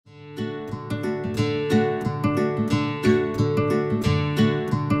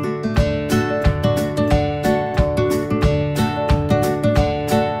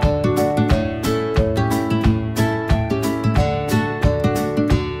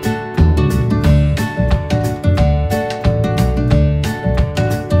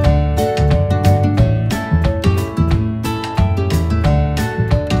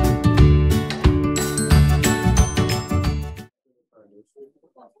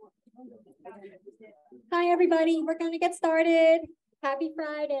Hi, everybody. We're going to get started. Happy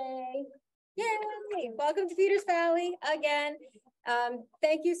Friday. Yay. Welcome to Peters Valley again.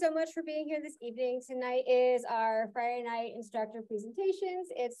 Thank you so much for being here this evening. Tonight is our Friday night instructor presentations.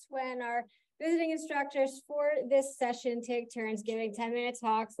 It's when our visiting instructors for this session take turns giving 10-minute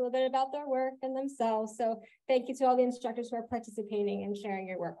talks, a little bit about their work and themselves. So thank you to all the instructors who are participating and sharing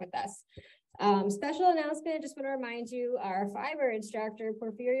your work with us. Special announcement, just want to remind you, our fiber instructor,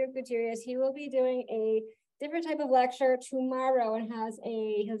 Porfirio Gutierrez, he will be doing a different type of lecture tomorrow and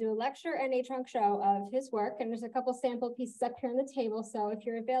he'll do a lecture and a trunk show of his work. And there's a couple sample pieces up here on the table. So if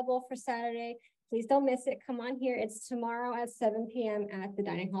you're available for Saturday, please don't miss it. Come on here. It's tomorrow at 7 p.m. at the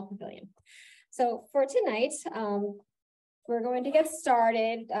Dining Hall Pavilion. So for tonight, we're going to get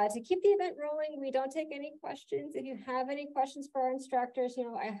started. To keep the event rolling, we don't take any questions. If you have any questions for our instructors,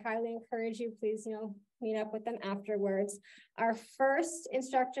 I highly encourage you, please, meet up with them afterwards. Our first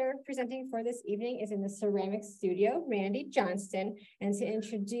instructor presenting for this evening is in the ceramic studio, Randy Johnston. And to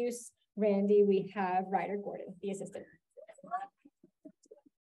introduce Randy, we have Ryder Gordon, the assistant.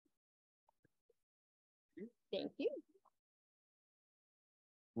 Thank you.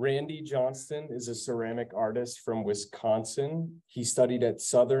 Randy Johnston is a ceramic artist from Wisconsin. He studied at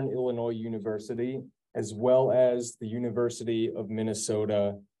Southern Illinois University, as well as the University of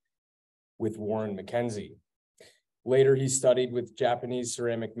Minnesota with Warren Mackenzie. Later, he studied with Japanese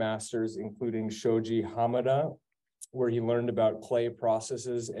ceramic masters, including Shoji Hamada, where he learned about clay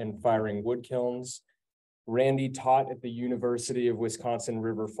processes and firing wood kilns. Randy taught at the University of Wisconsin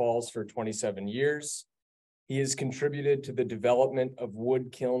River Falls for 27 years. He has contributed to the development of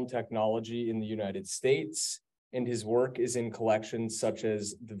wood kiln technology in the United States, and his work is in collections such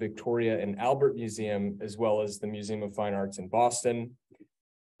as the Victoria and Albert Museum, as well as the Museum of Fine Arts in Boston.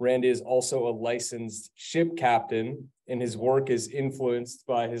 Randy is also a licensed ship captain, and his work is influenced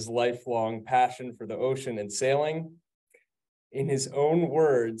by his lifelong passion for the ocean and sailing. In his own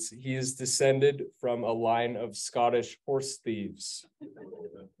words, he is descended from a line of Scottish horse thieves.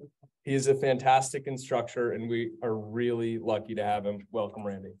 He is a fantastic instructor, and we are really lucky to have him. Welcome,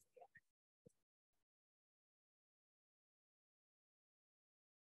 Randy.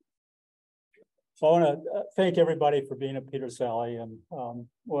 So I want to thank everybody for being at Peters Valley, and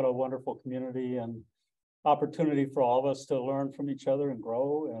what a wonderful community and opportunity for all of us to learn from each other and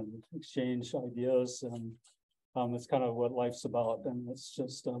grow and exchange ideas. And it's kind of what life's about. And it's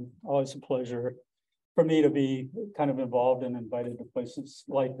just always a pleasure for me to be kind of involved and invited to places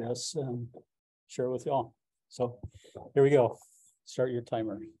like this and share with y'all. So here we go. Start your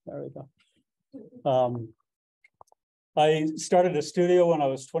timer. There we go. I started a studio when I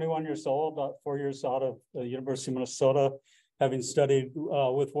was 21 years old, about 4 years out of the University of Minnesota, having studied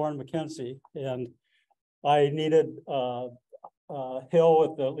with Warren Mackenzie. And I needed a hill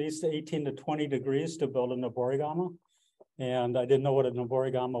with at least 18 to 20 degrees to build a Noborigama. And I didn't know what a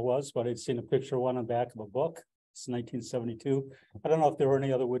Noborigama was, but I'd seen a picture of one on the back of a book. It's 1972. I don't know if there were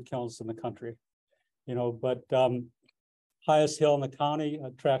any other wood kilns in the country, but highest hill in the county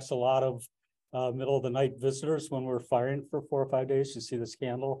attracts a lot of middle of the night visitors when we're firing for 4 or 5 days. You see this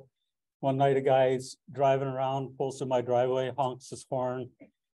candle. One night, a guy's driving around, pulls in my driveway, honks his horn.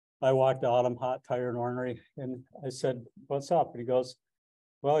 I walked out, I'm hot, tired, and ornery. And I said, "What's up?" And he goes,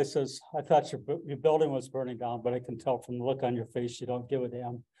 "Well," he says, "I thought your building was burning down, but I can tell from the look on your face, you don't give a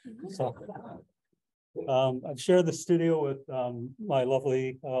damn." So I've shared the studio with my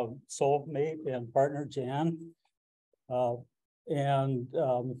lovely soulmate and partner, Jan.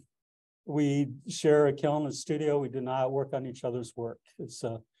 We share a kiln and studio. We do not work on each other's work. It's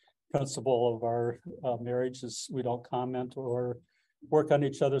a principle of our marriage is we don't comment or work on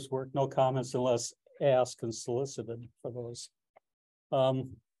each other's work. No comments unless asked and solicited for those.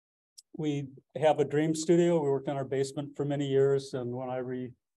 We have a dream studio. We worked in our basement for many years. And when I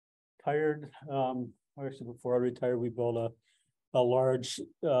retired, actually before I retired, we built a large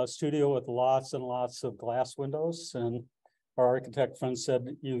studio with lots and lots of glass windows. And our architect friend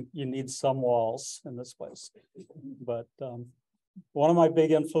said, you need some walls in this place. But one of my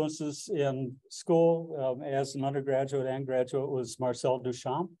big influences in school as an undergraduate and graduate was Marcel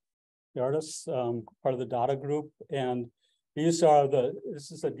Duchamp, the artist, part of the Dada group. And this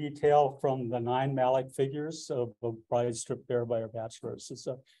is a detail from the 9 Malik figures of a bride stripped bare by her bachelors. It's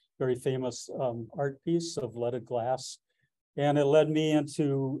a very famous art piece of leaded glass. And it led me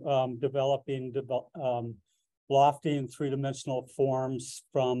into developing lofting 3-dimensional forms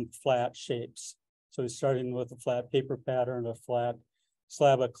from flat shapes. So starting with a flat paper pattern, a flat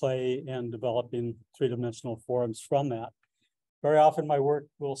slab of clay, and developing 3-dimensional forms from that. Very often my work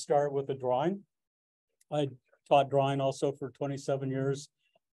will start with a drawing. I taught drawing also for 27 years.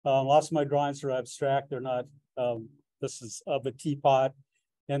 Lots of my drawings are abstract. They're not, this is of a teapot,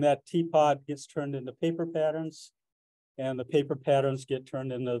 and that teapot gets turned into paper patterns, and the paper patterns get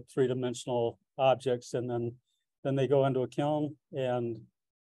turned into three-dimensional objects, and then they go into a kiln, and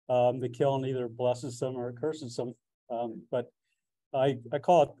the kiln either blesses them or curses them. But I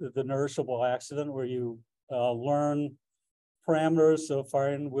call it the nourishable accident, where you learn parameters of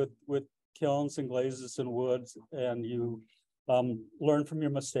firing with kilns and glazes and woods, and you learn from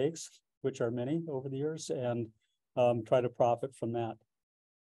your mistakes, which are many over the years, and try to profit from that.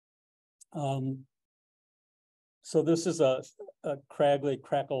 So this is a craggly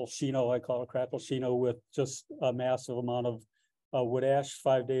crackle shino, I call it crackle shino, with just a massive amount of wood ash.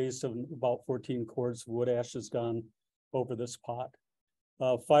 5 days of about 14 cords of wood ash has gone over this pot.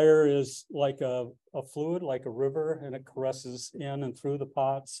 Fire is like a fluid, like a river, and it caresses in and through the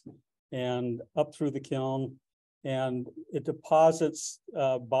pots and up through the kiln, and it deposits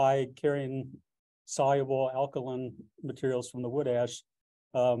by carrying soluble alkaline materials from the wood ash.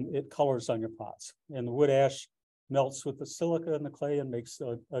 It colors on your pots, and the wood ash melts with the silica and the clay and makes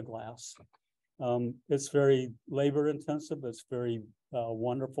a glass. It's very labor intensive. It's very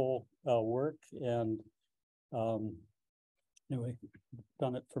wonderful work, and anyway,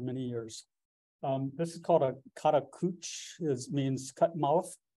 done it for many years. This is called a katakuch. It means cut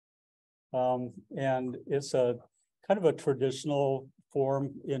mouth, and it's a kind of a traditional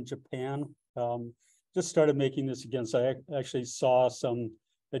form in Japan. Just started making this again, so I actually saw some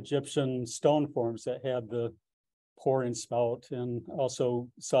Egyptian stone forms that had the pouring spout, and also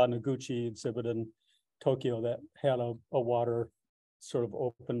saw Noguchi exhibit in Tokyo that had a water sort of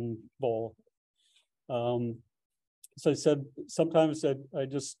open bowl. So I said, sometimes I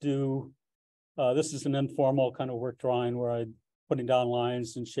just do, this is an informal kind of work drawing where I'm putting down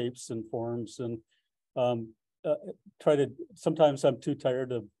lines and shapes and forms, and sometimes I'm too tired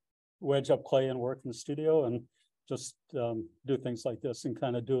to wedge up clay and work in the studio, and just do things like this and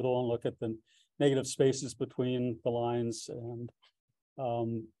kind of doodle and look at the negative spaces between the lines, and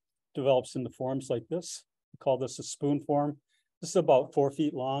develops into forms like this. We call this a spoon form. This is about 4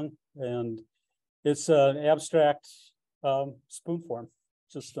 feet long, and it's an abstract spoon form,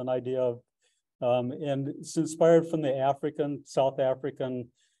 just an idea of, and it's inspired from the South African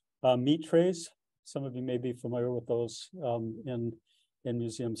meat trays. Some of you may be familiar with those in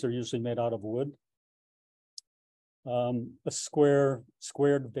museums. They're usually made out of wood. A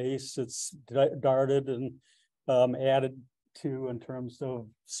squared base. It's darted and added to in terms of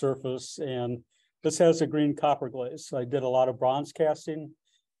surface, and this has a green copper glaze. I did a lot of bronze casting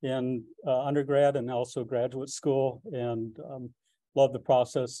in undergrad and also graduate school, and love the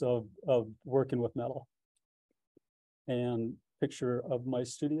process of working with metal. And picture of my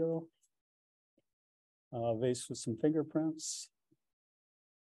studio, vase with some fingerprints.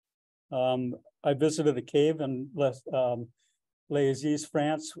 I visited a cave in Les Aziz,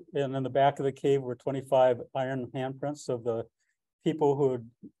 France, and in the back of the cave were 25 iron handprints of the people who had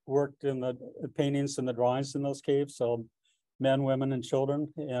worked in the paintings and the drawings in those caves. So men, women, and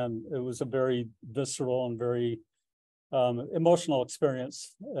children. And it was a very visceral and very emotional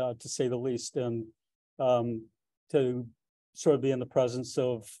experience, to say the least. And to sort of be in the presence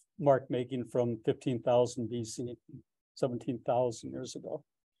of mark making from 15,000 BC, 17,000 years ago.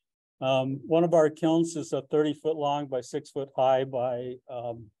 One of our kilns is a 30-foot long by 6 foot high by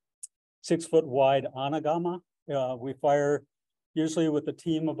 6 foot wide anagama. We fire usually with a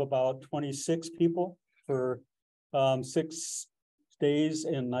team of about 26 people for 6 days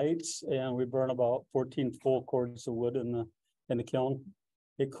and nights, and we burn about 14 full cords of wood in the kiln.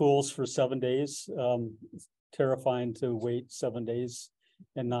 It cools for 7 days. It's terrifying to wait 7 days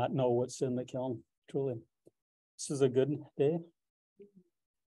and not know what's in the kiln, truly. This is a good day.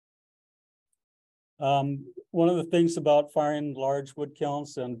 One of the things about firing large wood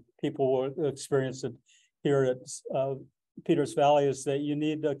kilns, and people will experience it here at Peters Valley, is that you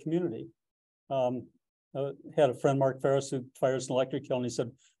need a community. I had a friend, Mark Ferris, who fires an electric kiln. He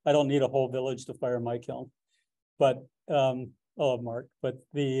said, I don't need a whole village to fire my kiln. But, oh, Mark, but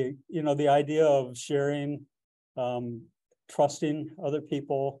the idea of sharing, trusting other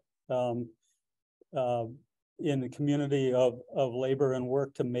people, in the community of labor and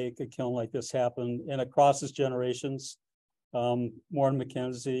work to make a kiln like this happen, and it crosses generations. Warren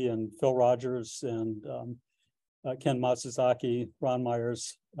McKenzie and Phil Rogers and Ken Matsuzaki, Ron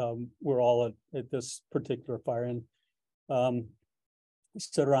Myers, were all at this particular firing.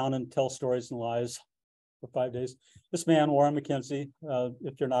 Sit around and tell stories and lies for 5 days. This man, Warren McKenzie,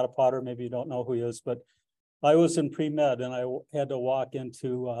 if you're not a potter, maybe you don't know who he is, but I was in pre-med and I had to walk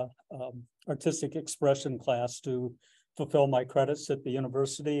into artistic expression class to fulfill my credits at the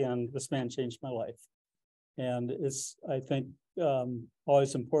university, and this man changed my life. And it's, I think,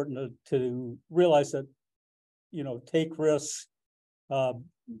 always important to realize that, take risks,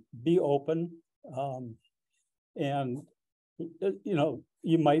 be open, and,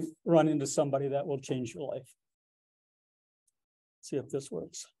 you might run into somebody that will change your life. See if this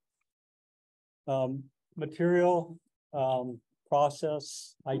works. Material,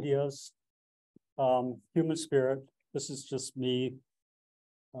 process, ideas, human spirit. This is just me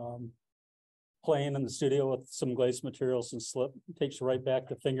playing in the studio with some glazed materials and slip. It takes you right back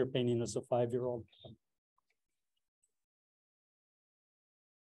to finger painting as a 5-year-old.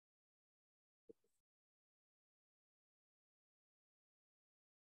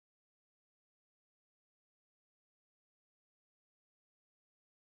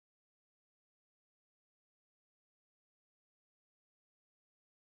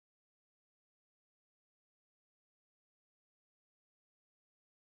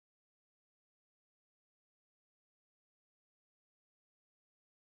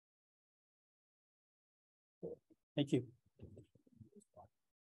 Thank you.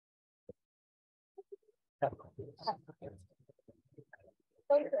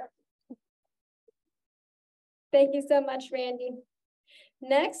 Thank you so much, Randy.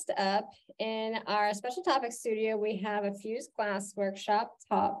 Next up in our special topic studio, we have a fused glass workshop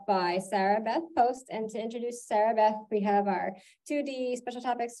taught by SaraBeth Post. And to introduce SaraBeth, we have our 2D special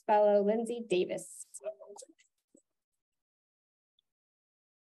topics fellow, Lindsay Davis.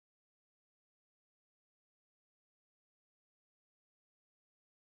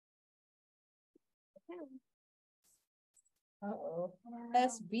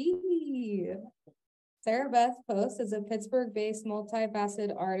 SB. SaraBeth Post is a Pittsburgh-based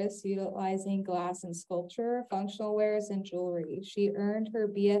multifaceted artist utilizing glass and sculpture, functional wares, and jewelry. She earned her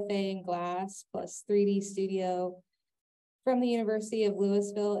BFA in glass plus 3D studio from the University of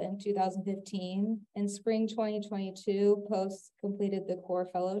Louisville in 2015. In spring 2022, Post completed the core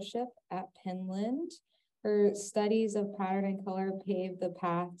fellowship at Penland. Her studies of pattern and color paved the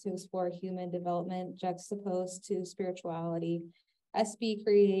path to explore human development juxtaposed to spirituality. SB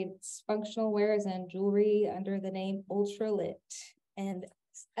creates functional wares and jewelry under the name Ultralit. And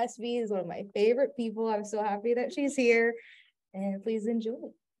SB is one of my favorite people. I'm so happy that she's here. And please enjoy.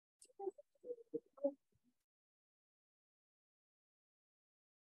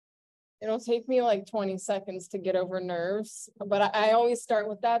 It'll take me like 20 seconds to get over nerves, but I always start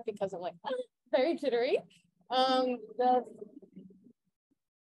with that because I'm like, very jittery.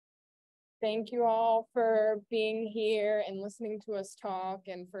 Thank you all for being here and listening to us talk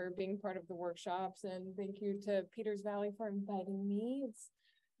and for being part of the workshops. And thank you to Peters Valley for inviting me. It's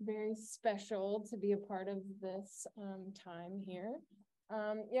very special to be a part of this time here.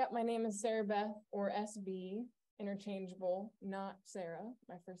 Yeah, my name is SaraBeth, or SB, interchangeable, not Sarah.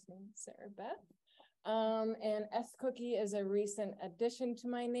 My first name is SaraBeth. And Eskuche is a recent addition to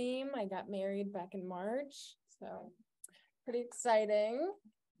my name. I got married back in March, so pretty exciting.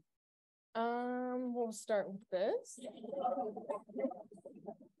 We'll start with this.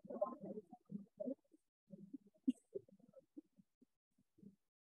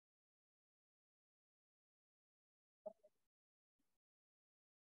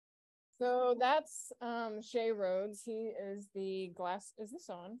 So that's Shay Rhodes. He is the glass, is this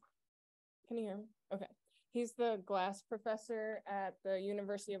on? Can you hear me? Okay. He's the glass professor at the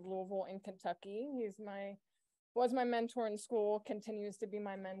University of Louisville in Kentucky. Was my mentor in school, continues to be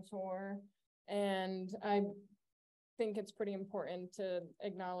my mentor. And I think it's pretty important to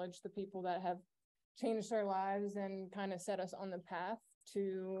acknowledge the people that have changed our lives and kind of set us on the path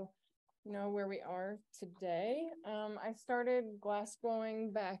to where we are today. I started glass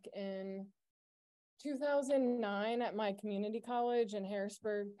blowing back in 2009 at my community college in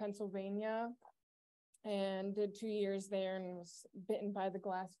Harrisburg, Pennsylvania, and did 2 years there and was bitten by the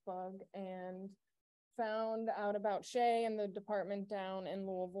glass bug and found out about Shay and the department down in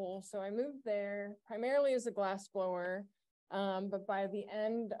Louisville. So I moved there primarily as a glass blower. But by the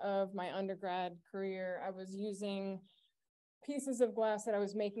end of my undergrad career, I was using pieces of glass that I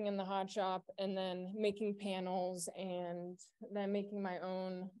was making in the hot shop and then making panels and then making my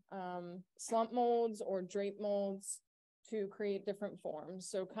own slump molds or drape molds to create different forms.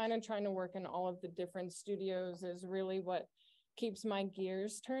 So kind of trying to work in all of the different studios is really what keeps my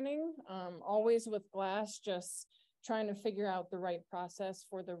gears turning. Always with glass, just trying to figure out the right process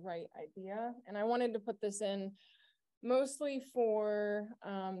for the right idea. And I wanted to put this in mostly for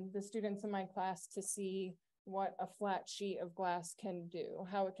the students in my class to see what a flat sheet of glass can do,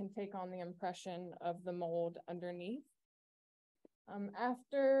 how it can take on the impression of the mold underneath.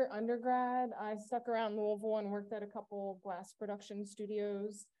 After undergrad, I stuck around Louisville and worked at a couple glass production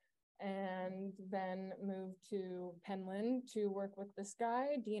studios, and then moved to Penland to work with this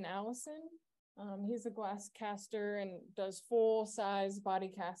guy, Dean Allison. He's a glass caster and does full-size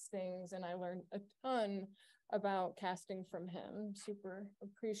body castings, and I learned a ton about casting from him. Super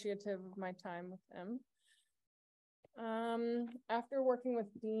appreciative of my time with him. After working with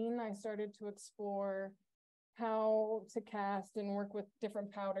Dean, I started to explore how to cast and work with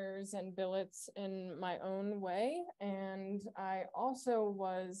different powders and billets in my own way. And I also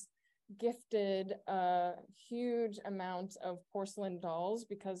was gifted a huge amount of porcelain dolls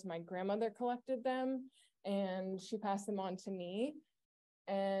because my grandmother collected them and she passed them on to me.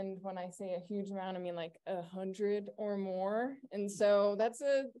 And when I say a huge amount, I mean like 100 or more. And so that's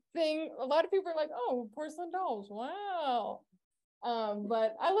a thing. A lot of people are like, oh, porcelain dolls, wow.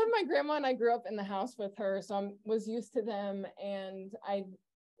 But I love my grandma and I grew up in the house with her, so I was used to them, and I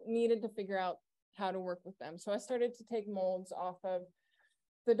needed to figure out how to work with them. So I started to take molds off of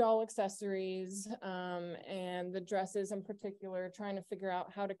the doll accessories and the dresses in particular, trying to figure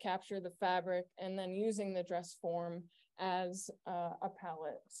out how to capture the fabric and then using the dress form as a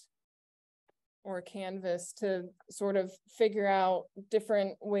palette or a canvas to sort of figure out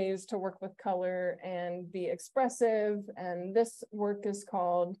different ways to work with color and be expressive. And this work is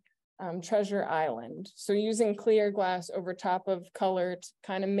called Treasure Island. So using clear glass over top of color to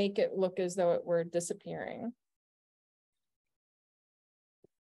kind of make it look as though it were disappearing.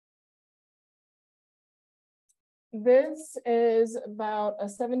 This is about a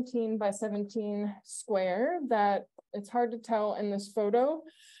 17 by 17 square that it's hard to tell in this photo,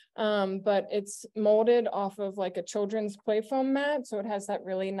 but it's molded off of like a children's play foam mat. So it has that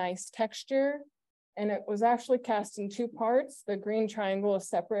really nice texture. And it was actually cast in two parts. The green triangle is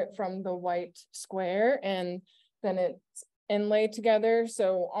separate from the white square, and then it's inlaid together.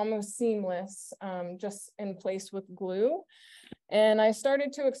 So almost seamless, just in place with glue. And I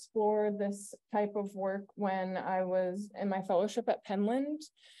started to explore this type of work when I was in my fellowship at Penland.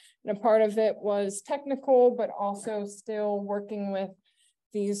 And a part of it was technical, but also still working with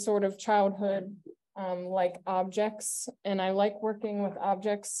these sort of childhood like objects. And I like working with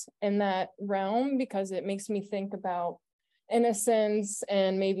objects in that realm because it makes me think about innocence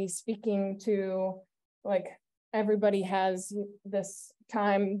and maybe speaking to, like, everybody has this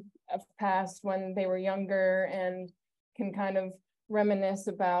time of past when they were younger and can kind of reminisce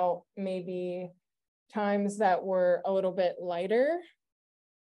about maybe times that were a little bit lighter.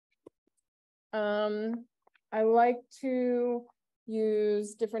 I like to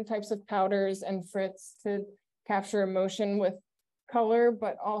use different types of powders and frits to capture emotion with color,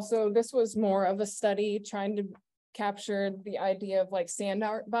 but also this was more of a study trying to capture the idea of like sand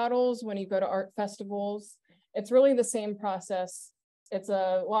art bottles when you go to art festivals. It's really the same process. It's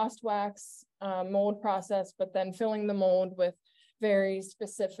a lost wax mold process, but then filling the mold with very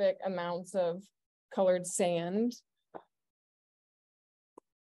specific amounts of colored sand.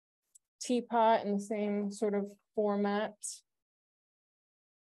 Teapot in the same sort of format.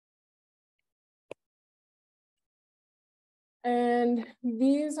 And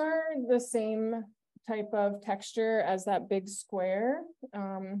these are the same type of texture as that big square.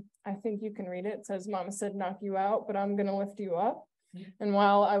 I think you can read it. It says, "Mama said knock you out, but I'm gonna lift you up." And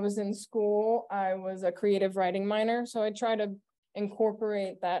while I was in school, I was a creative writing minor. So I try to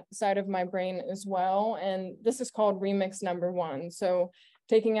incorporate that side of my brain as well. And this is called Remix #1. So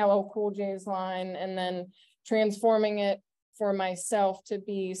taking LL Cool J's line and then transforming it for myself to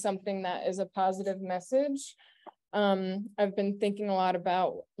be something that is a positive message. I've been thinking a lot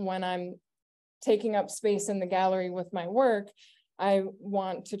about when I'm taking up space in the gallery with my work, I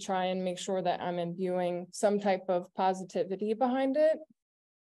want to try and make sure that I'm imbuing some type of positivity behind it.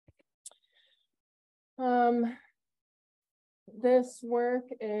 This work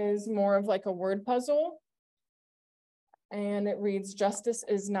is more of like a word puzzle, and it reads, "Justice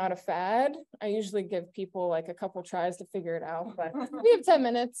is not a fad." I usually give people like a couple tries to figure it out, but we have 10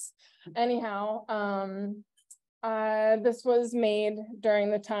 minutes. Anyhow, this was made during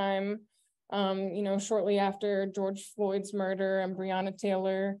the time, shortly after George Floyd's murder and Breonna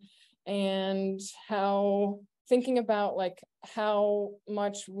Taylor, and how thinking about like how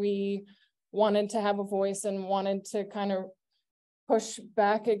much we wanted to have a voice and wanted to kind of push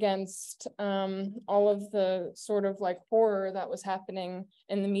back against all of the sort of like horror that was happening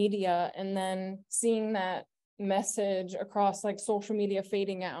in the media, and then seeing that message across like social media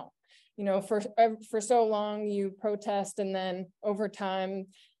fading out. For so long you protest, and then over time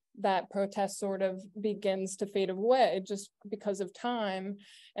that protest sort of begins to fade away just because of time.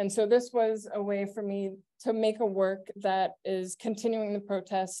 And so this was a way for me to make a work that is continuing the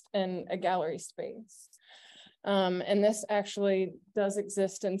protest in a gallery space. And this actually does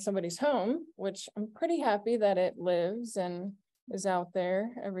exist in somebody's home, which I'm pretty happy that it lives and is out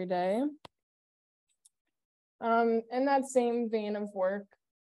there every day. In that same vein of work,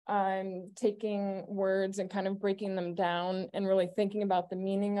 I'm taking words and kind of breaking them down and really thinking about the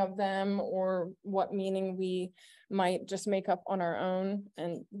meaning of them or what meaning we might just make up on our own.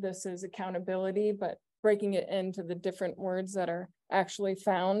 And this is accountability, but breaking it into the different words that are actually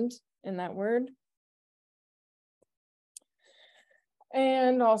found in that word.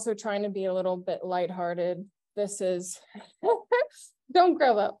 And also trying to be a little bit lighthearted. This is, don't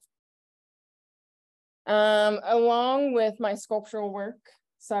grow up. Along with my sculptural work,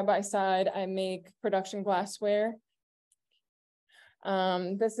 side by side, I make production glassware.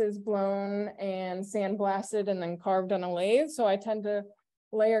 This is blown and sandblasted and then carved on a lathe. So I tend to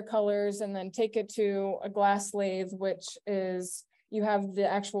layer colors and then take it to a glass lathe, which is, you have the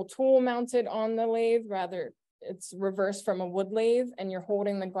actual tool mounted on the lathe, rather it's reversed from a wood lathe and you're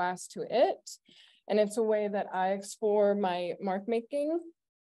holding the glass to it. And it's a way that I explore my mark making.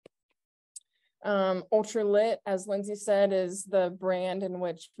 Ultra Lit, as Lindsay said, is the brand in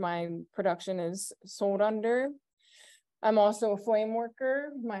which my production is sold under. I'm also a flame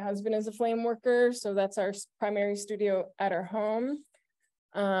worker. My husband is a flame worker, so that's our primary studio at our home.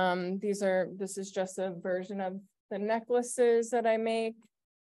 This is just a version of the necklaces that I make.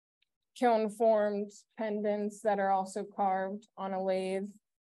 Kiln formed pendants that are also carved on a lathe.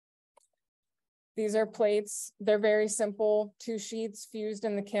 These are plates. They're very simple, 2 sheets fused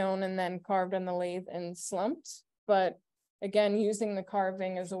in the kiln and then carved on the lathe and slumped. But again, using the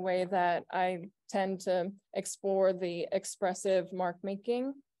carving is a way that I tend to explore the expressive mark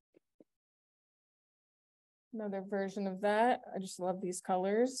making. Another version of that. I just love these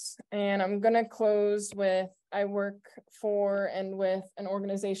colors. And I'm gonna close with, I work for and with an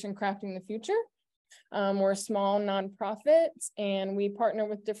organization, Crafting the Future. We're a small nonprofit and we partner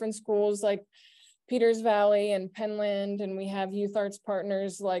with different schools like Peters Valley and Penland, and we have youth arts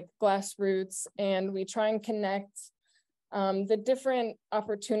partners like Glassroots, and we try and connect the different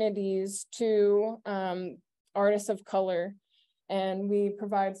opportunities to artists of color. And we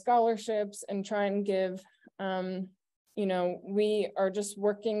provide scholarships and try and give, you know, we are just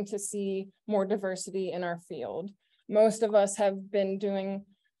working to see more diversity in our field. Most of us have been doing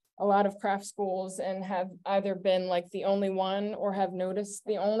a lot of craft schools and have either been like the only one or have noticed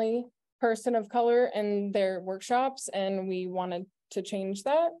the only person of color in their workshops, and we wanted to change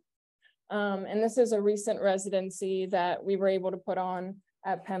that. And this is a recent residency that we were able to put on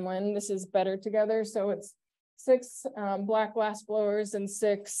at Penland. This is Better Together. So it's 6 black glass blowers and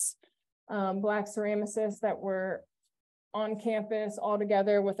 6 black ceramicists that were on campus all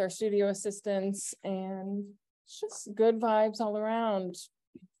together with our studio assistants, and it's just good vibes all around.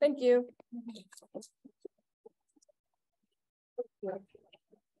 Thank you.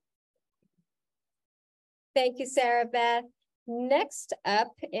 Thank you, SaraBeth. Next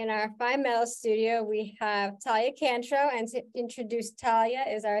up in our fine metal studio, we have Talya Kantro, and to introduce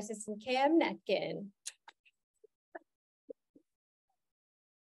Talya is our assistant Cam Netkin.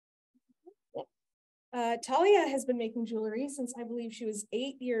 Talya has been making jewelry since I believe she was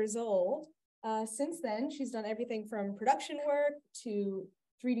 8 years old. Since then, she's done everything from production work to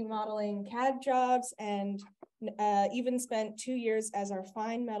 3D modeling, CAD jobs, and even spent 2 years as our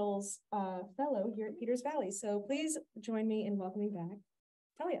fine metals fellow here at Peters Valley. So please join me in welcoming back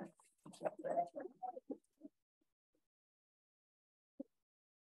Talya.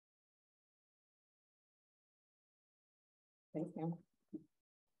 Thank you.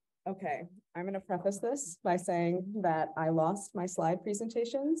 Okay, I'm going to preface this by saying that I lost my slide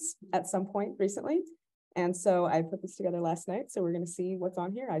presentations at some point recently. And so I put this together last night. So we're going to see what's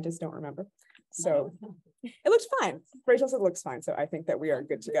on here. I just don't remember. So it looks fine. Rachel said it looks fine. So I think that we are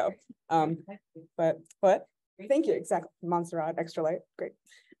good to go. But thank you. Exactly. Montserrat, extra light. Great.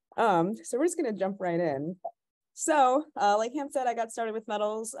 So we're just going to jump right in. So like Ham said, I got started with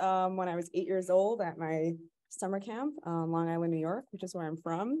metals when I was 8 years old at my summer camp, Long Island, New York, which is where I'm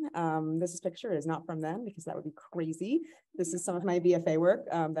from. This picture is not from then because that would be crazy. This is some of my BFA work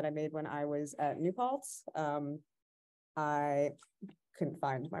that I made when I was at New Paltz. I couldn't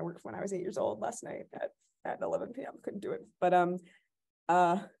find my work when I was 8 years old last night at 11 p.m. Couldn't do it. But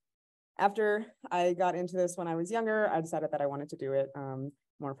after I got into this when I was younger, I decided that I wanted to do it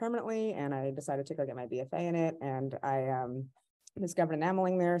more permanently, and I decided to go get my BFA in it. And I discovered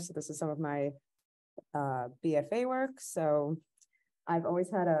enameling there. So this is some of my BFA work. So I've always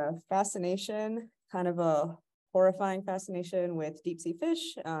had a fascination, kind of a horrifying fascination with deep sea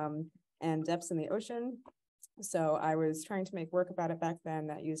fish and depths in the ocean. So I was trying to make work about it back then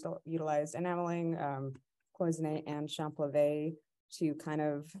that utilized enameling, cloisonné, and champlavé to kind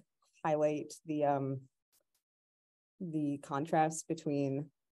of highlight the contrast between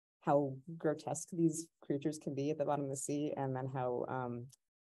how grotesque these creatures can be at the bottom of the sea, and then how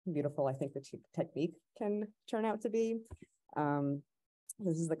beautiful I think the technique can turn out to be.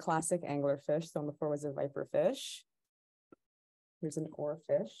 This is the classic angler fish. So on the floor was a viper fish. Here's an oar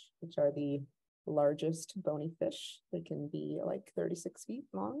fish, which are the largest bony fish. They can be like 36 feet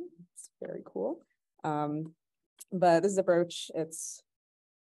long. It's very cool. But this is a brooch. It's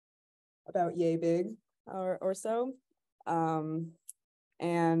about yay big or so.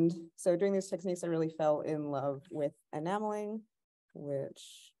 And so doing these techniques, I really fell in love with enameling,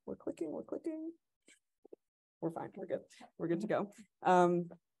 which we're clicking. We're fine, we're good to go.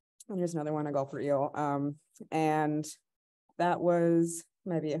 And here's another one, a gulper eel. And that was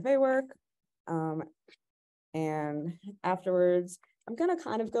my BFA work. And afterwards, I'm gonna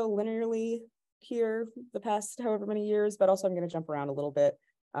kind of go linearly here the past however many years, but also I'm gonna jump around a little bit.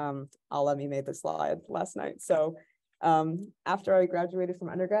 Me made this slide last night. So after I graduated from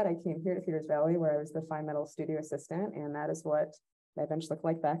undergrad, I came here to Peters Valley, where I was the fine metal studio assistant, and that is what my bench looked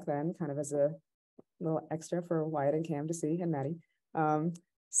like back then, kind of as a little extra for Wyatt and Cam to see, and Maddie.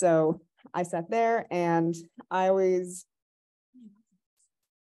 So I sat there, and I always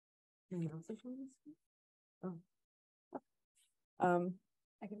I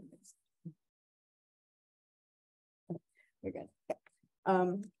can you're good.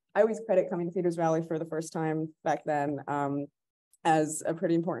 I always credit coming to Peters Valley for the first time back then as a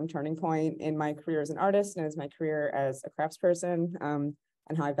pretty important turning point in my career as an artist and as my career as a craftsperson,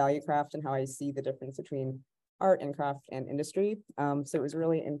 and how I value craft and how I see the difference between art and craft and industry. So it was a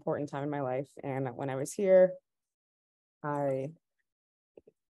really important time in my life. And when I was here, I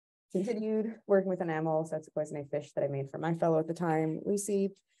continued working with enamels. That's a cloisonné fish that I made for my fellow at the time,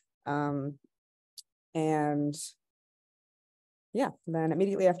 Lucy. And yeah, then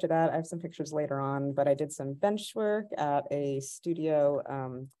immediately after that, I have some pictures later on, but I did some bench work at a studio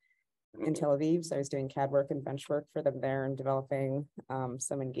in Tel Aviv. So I was doing CAD work and bench work for them there and developing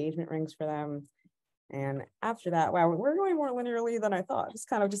some engagement rings for them. And after that, wow, we're going more linearly than I thought. It's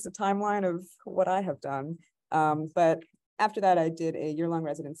kind of just a timeline of what I have done. But after that, I did a year-long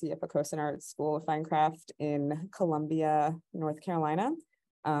residency at Pocosin Art School of Fine Craft in Columbia, North Carolina.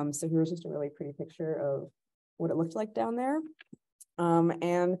 So here's just a really pretty picture of what it looked like down there.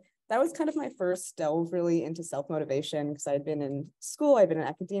 And that was kind of my first delve really into self-motivation, because I had been in school, I'd been in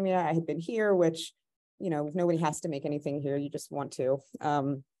academia, I had been here, which, you know, nobody has to make anything here, you just want to.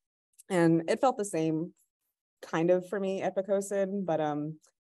 And it felt the same kind of for me at Pocosin, but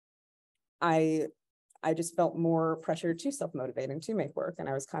I just felt more pressure to self-motivate and to make work. And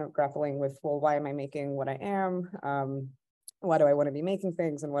I was kind of grappling with, well, why am I making what I am? Why do I want to be making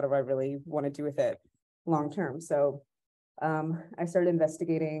things? And what do I really want to do with it long term? So I started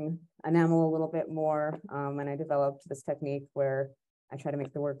investigating enamel a little bit more, and I developed this technique where I try to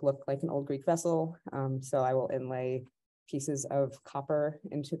make the work look like an old Greek vessel. So I will inlay pieces of copper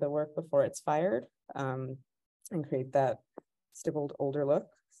into the work before it's fired, and create that stippled older look.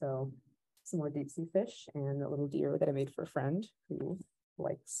 So some more deep sea fish and a little deer that I made for a friend who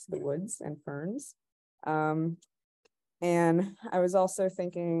likes the woods and ferns. And I was also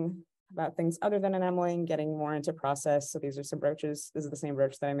thinking about things other than enameling, getting more into process. So these are some brooches. This is the same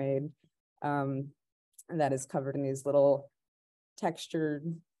brooch that I made. And that is covered in these little textured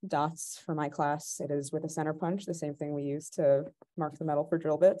dots for my class. It is with a center punch, the same thing we use to mark the metal for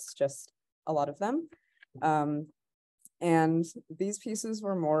drill bits, just a lot of them. And these pieces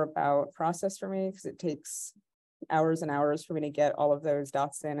were more about process for me, because it takes hours and hours for me to get all of those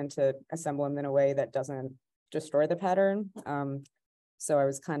dots in and to assemble them in a way that doesn't destroy the pattern. So I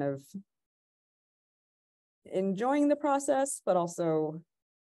was kind of enjoying the process, but also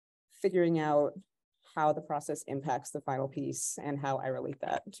figuring out how the process impacts the final piece and how I relate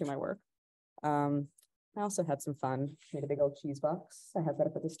that to my work. I also had some fun, made a big old cheese box. I have that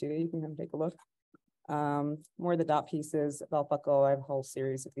up at the studio, you can come take a look. More of the dot pieces, belt buckle, I have a whole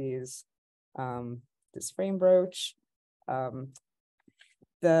series of these. This frame brooch.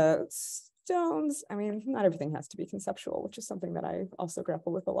 The stones, I mean, not everything has to be conceptual, which is something that I also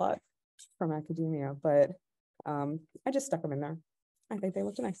grapple with a lot from academia, but I just stuck them in there. I think they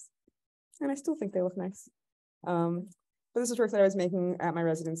looked nice. And I still think they look nice. But this is work that I was making at my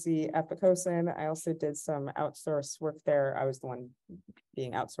residency at Pocosin. I also did some outsourced work there. I was the one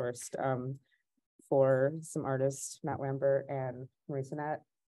being outsourced for some artists, Matt Lambert and Marie Sonette.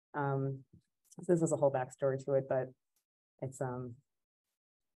 So this is a whole backstory to it, but it's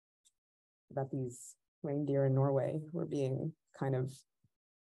about these reindeer in Norway who are being kind of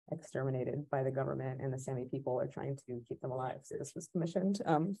exterminated by the government, and the Sami people are trying to keep them alive. So this was commissioned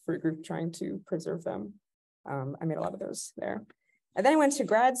for a group trying to preserve them. I made a lot of those there. And then I went to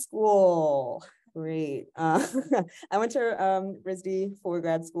grad school. Great. I went to RISD for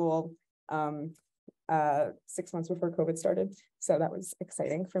grad school 6 months before COVID started. So that was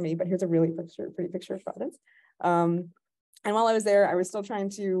exciting for me, but here's a really pretty picture of Providence. And while I was there, I was still trying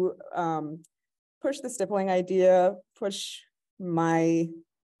to push the stippling idea, push my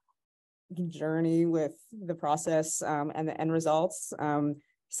journey with the process and the end results.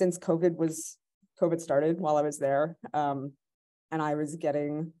 Since COVID started while I was there, and I was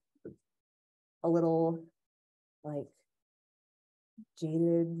getting a little like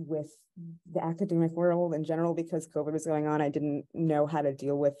jaded with the academic world in general because COVID was going on. I didn't know how to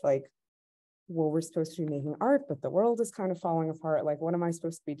deal with like, well, we're supposed to be making art, but the world is kind of falling apart. Like, what am I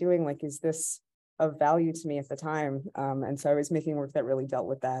supposed to be doing? Like, is this of value to me at the time? And so I was making work that really dealt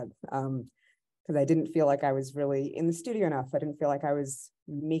with that because I didn't feel like I was really in the studio enough. I didn't feel like I was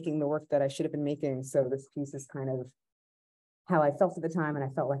making the work that I should have been making. So this piece is kind of how I felt at the time. And I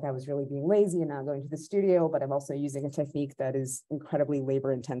felt like I was really being lazy and not going to the studio, but I'm also using a technique that is incredibly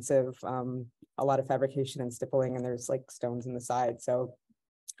labor intensive, a lot of fabrication and stippling, and there's like stones in the side. So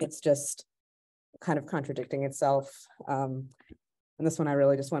it's just kind of contradicting itself. And this one, I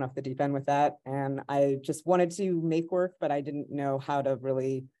really just went off the deep end with that. And I just wanted to make work, but I didn't know how to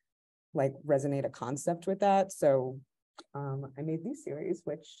really like resonate a concept with that. So I made these series,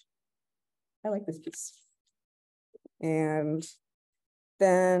 which I like this piece. And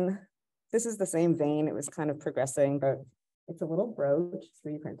then this is the same vein. It was kind of progressing, but it's a little brooch,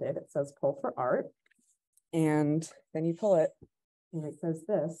 3D printed. It says pull for art. And then you pull it and it says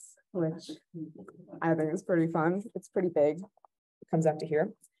this, which I think is pretty fun. It's pretty big. It comes out to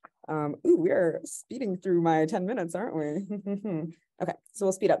here. Ooh, we're speeding through my 10 minutes, aren't we? Okay, so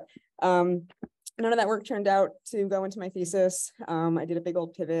we'll speed up. None of that work turned out to go into my thesis. I did a big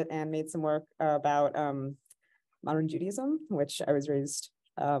old pivot and made some work about modern Judaism, which I was raised,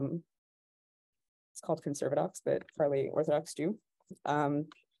 it's called conservadox, but partly Orthodox Jew. And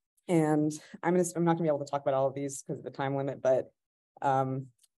I'm not gonna be able to talk about all of these because of the time limit, but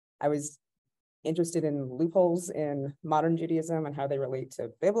I was interested in loopholes in modern Judaism and how they relate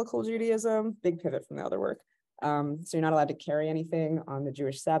to biblical Judaism, big pivot from the other work. So you're not allowed to carry anything on the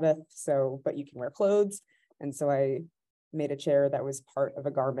Jewish Sabbath, but you can wear clothes. And so I made a chair that was part of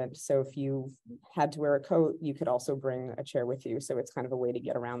a garment. So if you had to wear a coat, you could also bring a chair with you. So it's kind of a way to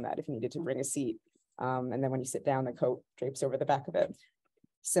get around that if you needed to bring a seat. And then when you sit down, the coat drapes over the back of it.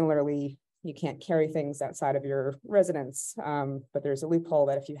 Similarly, you can't carry things outside of your residence, but there's a loophole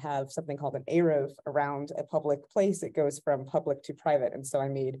that if you have something called an Eruv around a public place, it goes from public to private. And so I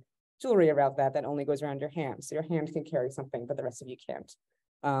made jewelry around that only goes around your hand. So your hand can carry something, but the rest of you can't.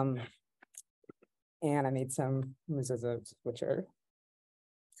 And I made some mezuzahs, which are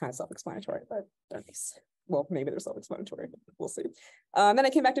kind of self-explanatory, but they're nice. Well, maybe they're self-explanatory, we'll see. Then I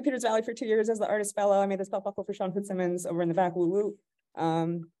came back to Peters Valley for 2 years as the artist fellow. I made this belt buckle for Sean Fitzsimmons over in the back, woo woo.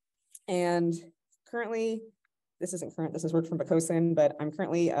 And currently, this isn't current, this is work from Pocosin, but I'm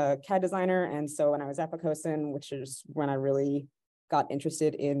currently a CAD designer. And so when I was at Pocosin, which is when I really got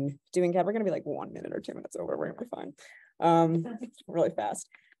interested in doing CAD, we're gonna be like 1 minute or 2 minutes over, we're gonna be fine, really fast.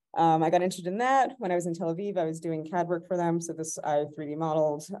 I got interested in that when I was in Tel Aviv. I was doing CAD work for them. So this I 3D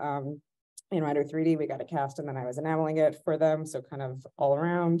modeled in Rider 3D. We got a cast and then I was enameling it for them. So kind of all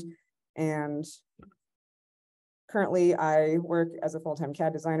around. And currently I work as a full-time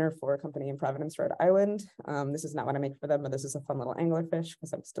CAD designer for a company in Providence, Rhode Island. This is not what I make for them, but this is a fun little anglerfish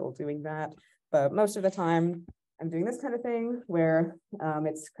because I'm still doing that. But most of the time I'm doing this kind of thing where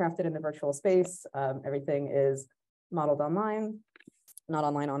it's crafted in the virtual space. Everything is modeled online, not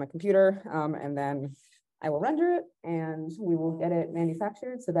online on a computer, and then I will render it and we will get it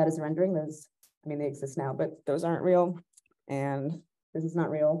manufactured. So that is rendering. Those, I mean, they exist now, but those aren't real. And this is not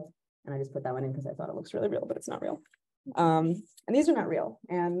real. And I just put that one in because I thought it looks really real, but it's not real. And these are not real.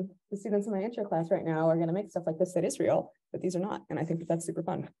 And the students in my intro class right now are going to make stuff like this that is real, but these are not. And I think that that's super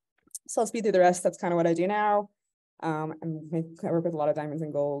fun. So I'll speed through the rest. That's kind of what I do now. I work with a lot of diamonds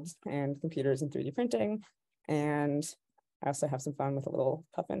and golds and computers and 3D printing. And I also have some fun with a little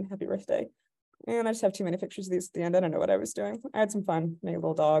puffin, happy birthday. And I just have too many pictures of these at the end. I don't know what I was doing. I had some fun, made a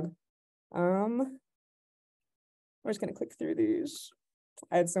little dog. We're just gonna click through these.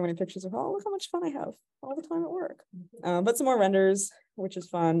 I had so many pictures of, oh, look how much fun I have all the time at work. But some more renders, which is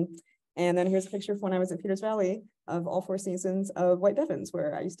fun. And then here's a picture of when I was at Peters Valley of all 4 seasons of White Bevins,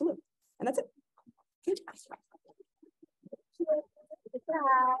 where I used to live. And that's it.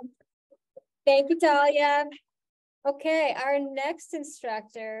 Thank you, Talya. Okay, our next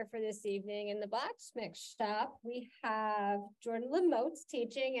instructor for this evening in the blacksmith shop, we have Jordan LaMothe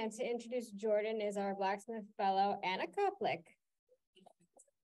teaching, and to introduce Jordan is our blacksmith fellow, Anna Koplik.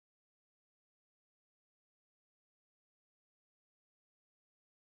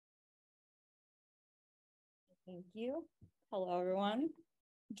 Thank you. Hello, everyone.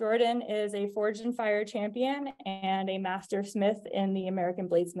 Jordan is a Forge and Fire champion and a master smith in the American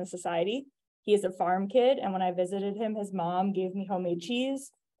Bladesmith Society. He is a farm kid, and when I visited him, his mom gave me homemade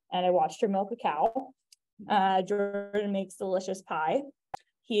cheese, and I watched her milk a cow. Jordan makes delicious pie.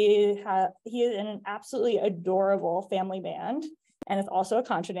 He is in an absolutely adorable family band, and is also a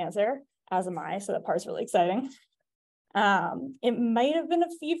contra dancer, as am I, so that part's really exciting. It might have been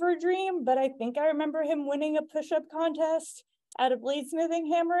a fever dream, but I think I remember him winning a push-up contest at a bladesmithing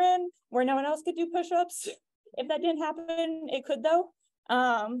hammer-in where no one else could do push-ups. If that didn't happen, it could though.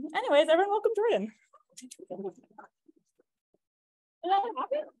 Anyways, everyone welcome Jordan.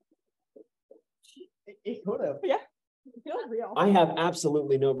 It could have. Yeah. It feels real. I have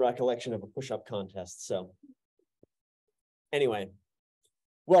absolutely no recollection of a push-up contest, so. Anyway,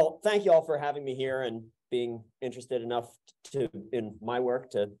 well, thank you all for having me here and being interested enough in my work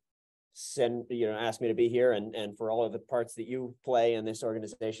to ask me to be here and for all of the parts that you play in this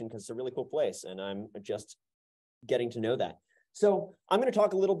organization, because it's a really cool place and I'm just getting to know that. So I'm going to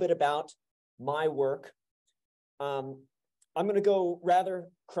talk a little bit about my work. I'm going to go rather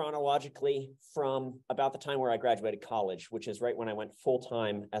chronologically from about the time where I graduated college, which is right when I went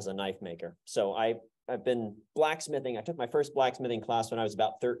full-time as a knife maker. So I've been blacksmithing. I took my first blacksmithing class when I was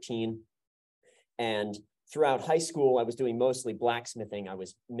about 13. And throughout high school, I was doing mostly blacksmithing. I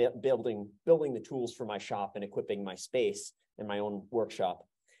was building the tools for my shop and equipping my space in my own workshop.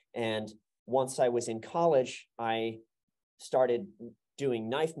 And once I was in college, I started doing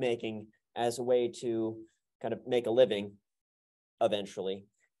knife making as a way to kind of make a living eventually.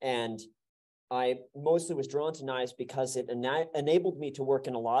 And I mostly was drawn to knives because it enabled me to work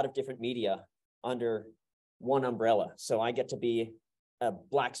in a lot of different media under one umbrella. So I get to be a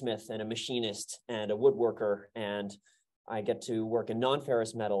blacksmith and a machinist and a woodworker, and I get to work in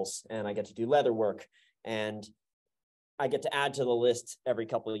non-ferrous metals, and I get to do leather work, and I get to add to the list every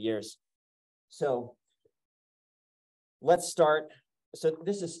couple of years. So let's start. So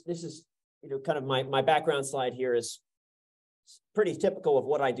this is kind of my background slide here is pretty typical of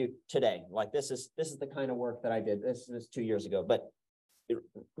what I do today. Like this is the kind of work that I did. This was 2 years ago, but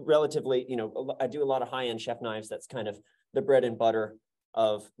relatively, I do a lot of high-end chef knives. That's kind of the bread and butter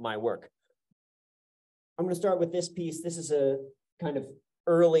of my work. I'm going to start with this piece. This is a kind of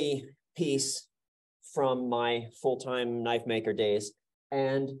early piece from my full-time knife maker days.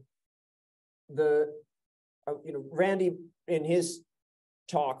 And Randy in his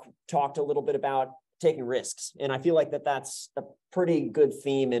talk talked a little bit about taking risks. And I feel like that's a pretty good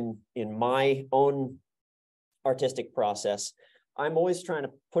theme in my own artistic process. I'm always trying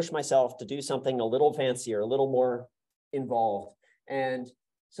to push myself to do something a little fancier, a little more involved. And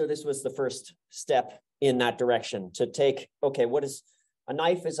so this was the first step in that direction to take, okay, a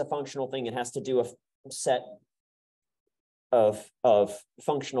knife is a functional thing. It has to do a set of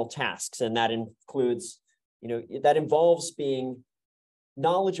functional tasks. And that includes, that involves being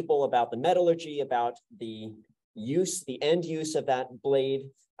knowledgeable about the metallurgy, about the end use of that blade,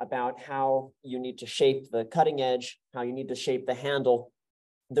 about how you need to shape the cutting edge, how you need to shape the handle.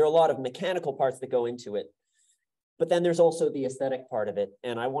 There are a lot of mechanical parts that go into it. But then there's also the aesthetic part of it.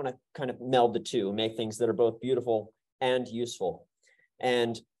 And I want to kind of meld the two, make things that are both beautiful and useful.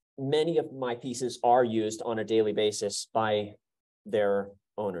 And many of my pieces are used on a daily basis by their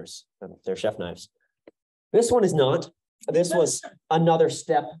owners, their chef knives. This one is not. This was another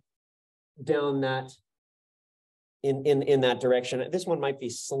step down that in that direction. This one might be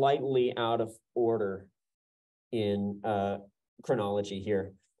slightly out of order in chronology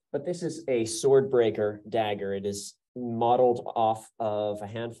here. But this is a sword breaker dagger. It is modeled off of a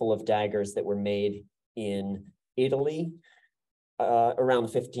handful of daggers that were made in Italy around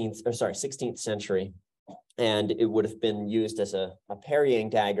the 16th century. And it would have been used as a parrying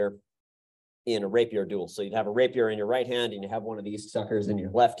dagger in a rapier duel. So you'd have a rapier in your right hand and you have one of these suckers in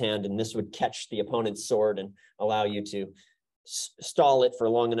your left hand, and this would catch the opponent's sword and allow you to stall it for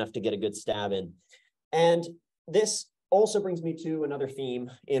long enough to get a good stab in. And this also brings me to another theme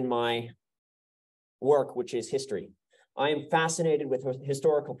in my work, which is history. I am fascinated with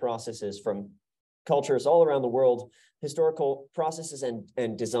historical processes from cultures all around the world, historical processes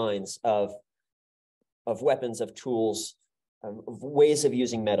and designs of weapons, of tools, of ways of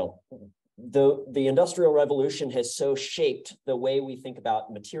using metal. The Industrial Revolution has so shaped the way we think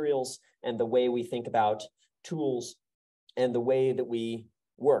about materials and the way we think about tools and the way that we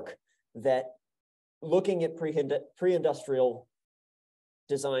work, that looking at pre-industrial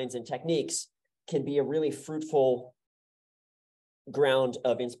designs and techniques can be a really fruitful ground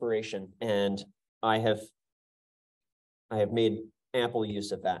of inspiration. And I have made ample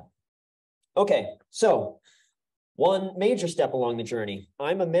use of that. Okay, so one major step along the journey.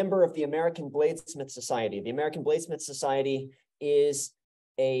 I'm a member of the American Bladesmith Society. The American Bladesmith Society is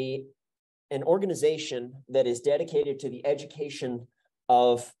an organization that is dedicated to the education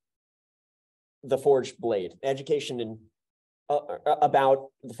of the forged blade, education about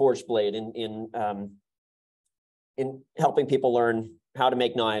the forged blade in helping people learn how to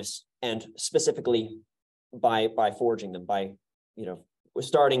make knives, and specifically by forging them, by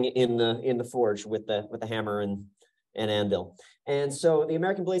starting in the forge with the hammer and anvil. And so the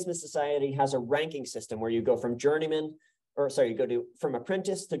American Bladesmith Society has a ranking system where you go from from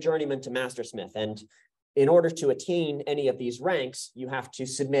apprentice to journeyman to mastersmith. And in order to attain any of these ranks, you have to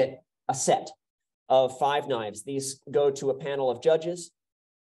submit a set of 5 knives. These go to a panel of judges,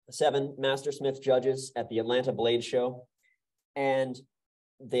 7 mastersmith judges at the Atlanta Blade Show. And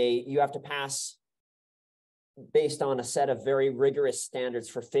you have to pass based on a set of very rigorous standards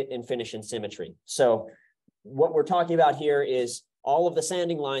for fit and finish and symmetry. So what we're talking about here is all of the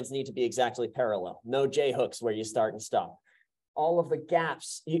sanding lines need to be exactly parallel. No J hooks where you start and stop. All of the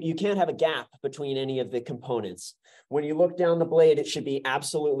gaps, you can't have a gap between any of the components. When you look down the blade, it should be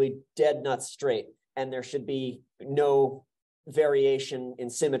absolutely dead nuts straight, and there should be no variation in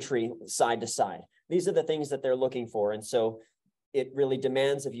symmetry side to side. These are the things that they're looking for. And so it really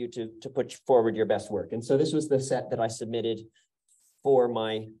demands of you to put forward your best work. And so this was the set that I submitted for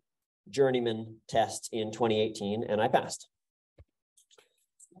my journeyman test in 2018, and I passed.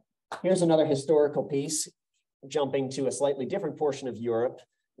 Here's another historical piece, jumping to a slightly different portion of Europe.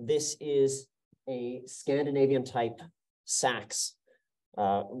 This is a Scandinavian type sax,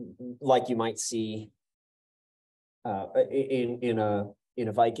 like you might see in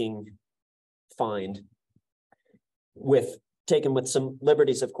a Viking find, taken with some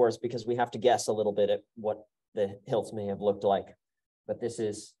liberties, of course, because we have to guess a little bit at what the hilts may have looked like. But this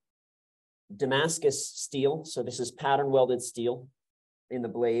is Damascus steel. So this is pattern welded steel in the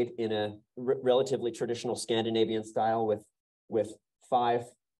blade in a relatively traditional Scandinavian style with 5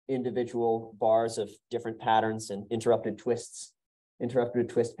 individual bars of different patterns and interrupted twist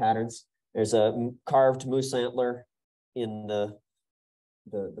patterns. There's a carved moose antler in the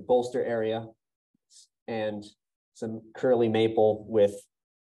bolster area, and some curly maple with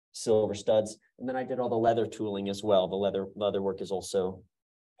silver studs. And then I did all the leather tooling as well. The leather work is also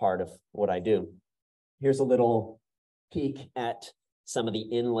part of what I do. Here's a little peek at some of the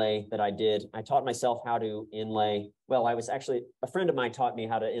inlay that I did. I taught myself how to inlay. Well, a friend of mine taught me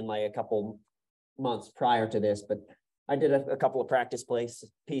how to inlay a couple months prior to this, but I did a couple of practice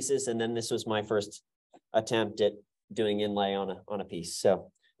pieces, and then this was my first attempt at doing inlay on a piece.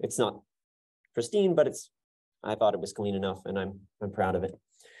 So it's not pristine, but I thought it was clean enough, and I'm proud of it.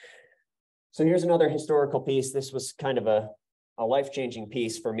 So here's another historical piece. This was kind of a life-changing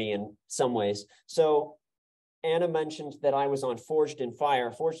piece for me in some ways. So Anna mentioned that I was on Forged in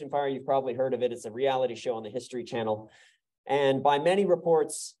Fire. Forged in Fire, you've probably heard of it. It's a reality show on the History Channel. And by many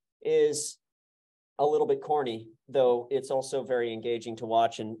reports is a little bit corny, though it's also very engaging to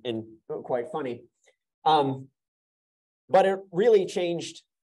watch and quite funny. But it really changed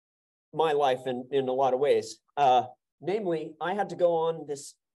my life in a lot of ways. Namely, I had to go on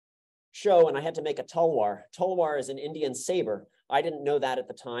this show and I had to make a talwar. Talwar is an Indian saber. I didn't know that at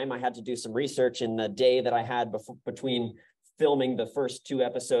the time. I had to do some research in the day that I had between filming the first 2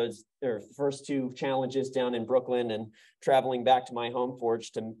 episodes or first 2 challenges down in Brooklyn and traveling back to my home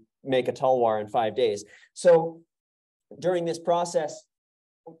forge to make a talwar in 5 days. So during this process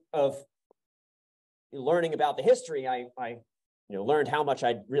of learning about the history, I learned how much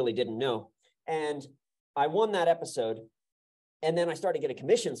I really didn't know. And I won that episode. And then I started getting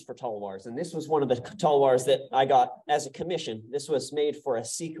commissions for talwars. And this was one of the talwars that I got as a commission. This was made for a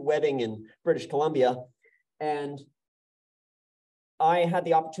Sikh wedding in British Columbia. And I had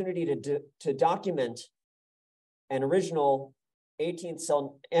the opportunity to document an original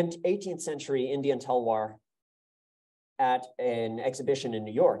 18th century Indian talwar at an exhibition in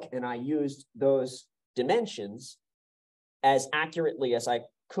New York. And I used those dimensions as accurately as I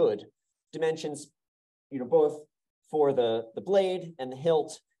could. Dimensions, both for the blade and the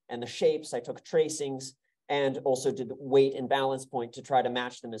hilt and the shapes. I took tracings and also did the weight and balance point to try to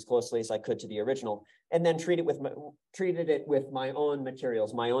match them as closely as I could to the original, and then treated it with my own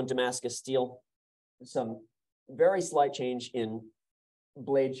materials, my own Damascus steel, some very slight change in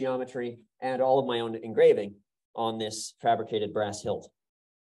blade geometry, and all of my own engraving on this fabricated brass hilt.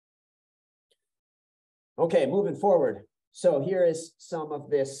 Okay, moving forward. So here is some of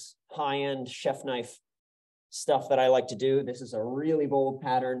this high-end chef knife stuff that I like to do. This is a really bold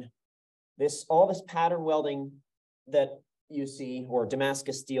pattern. All this pattern welding that you see, or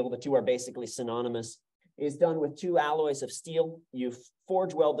Damascus steel, the two are basically synonymous, is done with two alloys of steel. You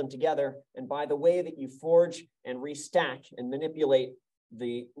forge weld them together, and by the way that you forge and restack and manipulate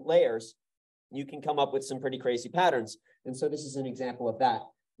the layers, you can come up with some pretty crazy patterns. And so this is an example of that.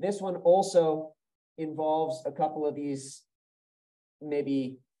 This one also involves a couple of these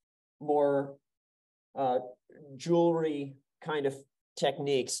maybe more jewelry kind of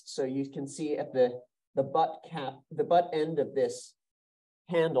techniques. So you can see at the butt end of this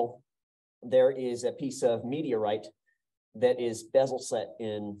handle, there is a piece of meteorite that is bezel set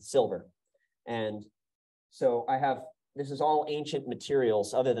in silver. And so this is all ancient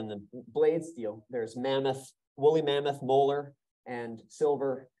materials other than the blade steel. There's woolly mammoth molar and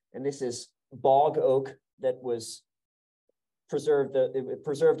silver, and this is bog oak that was preserved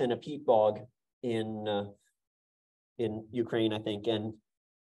in a peat bog in Ukraine, I think, and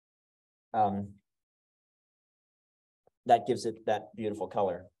that gives it that beautiful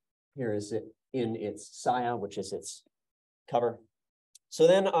color. Here is it in its saya, which is its cover. So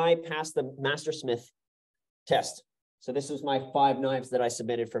then I passed the Mastersmith test. So this was my 5 knives that I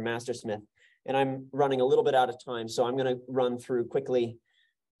submitted for Mastersmith, and I'm running a little bit out of time, so I'm going to run through quickly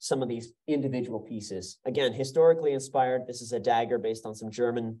some of these individual pieces. Again, historically inspired. This is a dagger based on some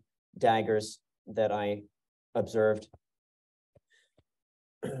German daggers that I observed.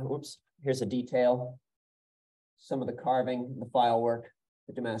 Whoops, here's a detail. Some of the carving, the file work,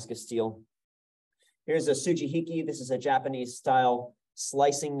 the Damascus steel. Here's a Tsujihiki. This is a Japanese style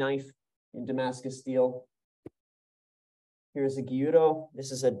slicing knife in Damascus steel. Here's a Gyudo.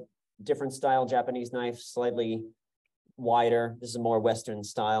 This is a different style Japanese knife, slightly wider. This is a more Western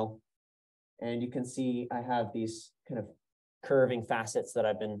style. And you can see I have these kind of curving facets that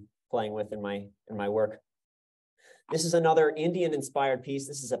I've been playing with in my work. This is another Indian inspired piece.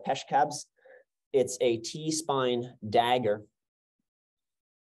 This is a Peshkabs. It's a T-spine dagger.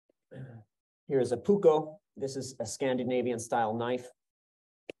 Here's a Puko. This is a Scandinavian style knife.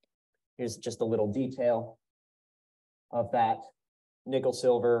 Here's just a little detail of that. Nickel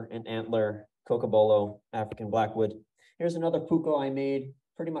silver and antler, Cocobolo, African blackwood. Here's another Puko I made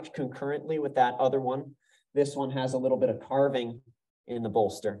pretty much concurrently with that other one. This one has a little bit of carving in the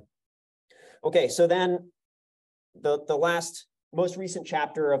bolster. Okay, so then the most recent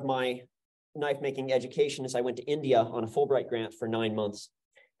chapter of my knife making education is I went to India on a Fulbright grant for 9 months.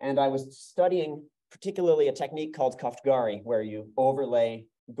 And I was studying particularly a technique called Kaftgari, where you overlay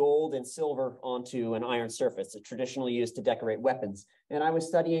gold and silver onto an iron surface. It's traditionally used to decorate weapons. And I was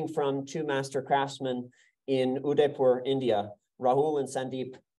studying from 2 master craftsmen in Udaipur, India, Rahul and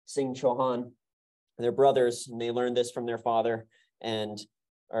Sandeep Singh Chauhan. They're brothers, and they learned this from their father and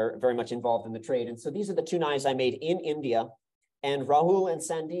are very much involved in the trade. And so these are the 2 knives I made in India, and Rahul and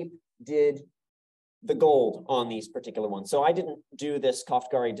Sandeep did the gold on these particular ones. So I didn't do this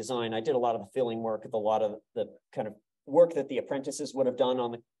Kaftgari design. I did a lot of the filling work, a lot of the kind of work that the apprentices would have done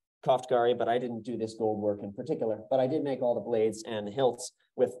on the Kaftgari, but I didn't do this gold work in particular. But I did make all the blades and the hilts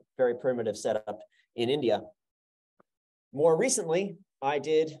with very primitive setup in India. More recently, I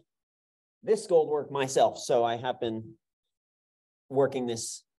did this gold work myself. So I have been working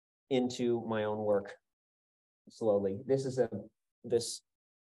this into my own work slowly. This is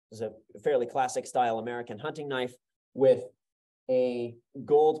a fairly classic style American hunting knife with a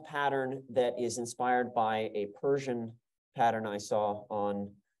gold pattern that is inspired by a Persian pattern I saw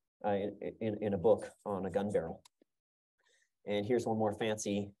on in a book on a gun barrel. And here's one more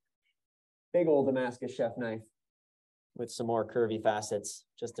fancy, big old Damascus chef knife with some more curvy facets,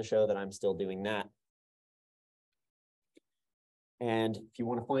 just to show that I'm still doing that. And if you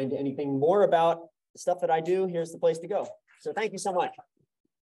want to find anything more about the stuff that I do, here's the place to go. So thank you so much.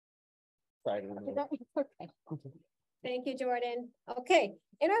 Sorry. Thank you, Jordan. Okay,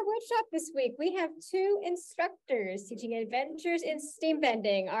 in our workshop this week, we have 2 instructors teaching adventures in steam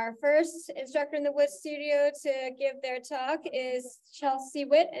bending. Our first instructor in the Witt studio to give their talk is Chelsea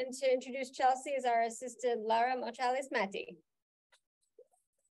Witt, and to introduce Chelsea is our assistant Lara Mochalis-Mati.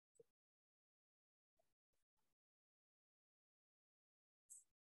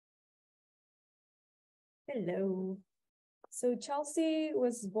 Hello. So Chelsea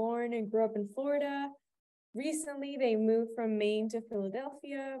was born and grew up in Florida. Recently, they moved from Maine to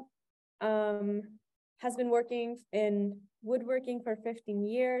Philadelphia. Has been working in woodworking for 15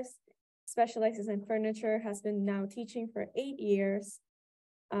 years, specializes in furniture, has been now teaching for 8 years,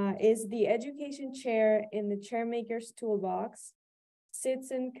 is the education chair in the Chairmaker's Toolbox,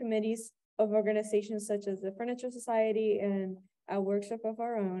 sits in committees of organizations such as the Furniture Society and a workshop of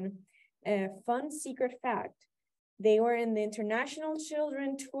our own. A fun secret fact, they were in the International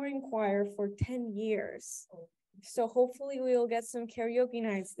Children Touring Choir for 10 years. So hopefully we will get some karaoke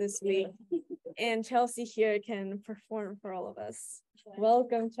nights this week and Chelsea here can perform for all of us.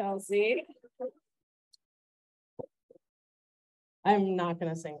 Welcome, Chelsea. I'm not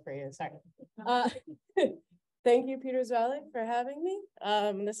gonna sing for you, sorry. Thank you, Peters Valley, for having me.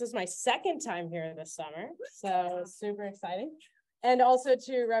 This is my second time here this summer, so super exciting. And also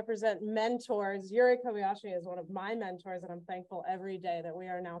to represent mentors. Yuri Kobayashi is one of my mentors, and I'm thankful every day that we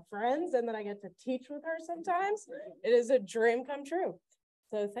are now friends and that I get to teach with her sometimes. It is a dream come true.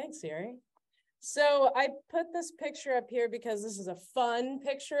 So thanks, Yuri. So I put this picture up here because this is a fun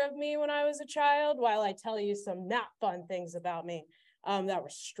picture of me when I was a child, while I tell you some not fun things about me that were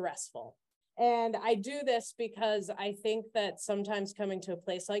stressful. And I do this because I think that sometimes coming to a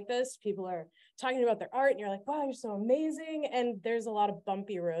place like this, people are talking about their art and you're like, wow, you're so amazing. And there's a lot of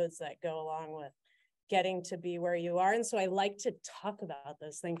bumpy roads that go along with getting to be where you are. And so I like to talk about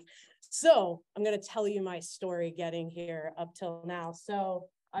those things. So I'm going to tell you my story getting here up till now. So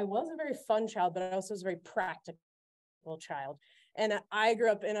I was a very fun child, but I also was a very practical child. And I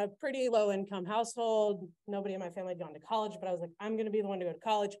grew up in a pretty low income household. Nobody in my family had gone to college, but I was like, I'm going to be the one to go to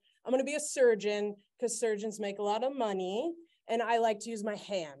college. I'm going to be a surgeon because surgeons make a lot of money and I like to use my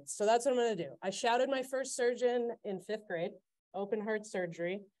hands. So that's what I'm going to do. I shadowed my first surgeon in 5th grade, open heart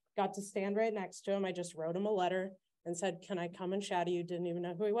surgery, got to stand right next to him. I just wrote him a letter and said, can I come and shadow you? Didn't even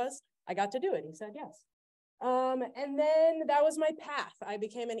know who he was. I got to do it. He said yes. And then that was my path. I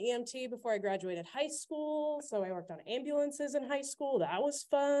became an EMT before I graduated high school. So I worked on ambulances in high school. That was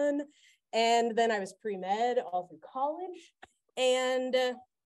fun. And then I was pre-med all through college. And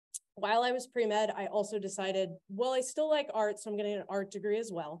while I was pre-med, I also decided, well, I still like art, so I'm getting an art degree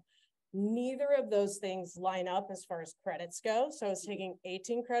as well. Neither of those things line up as far as credits go. So I was taking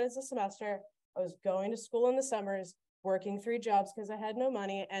 18 credits a semester. I was going to school in the summers, working 3 jobs because I had no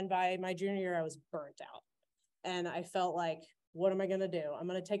money. And by my junior year, I was burnt out. And I felt like, what am I going to do? I'm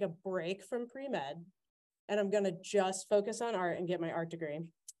going to take a break from pre-med and I'm going to just focus on art and get my art degree.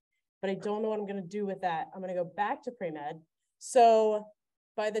 But I don't know what I'm going to do with that. I'm going to go back to pre-med. So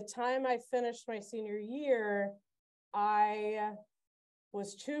by the time I finished my senior year, I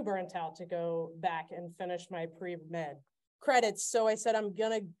was too burnt out to go back and finish my pre-med credits. So I said, I'm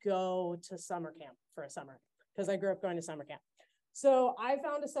going to go to summer camp for a summer because I grew up going to summer camp. So I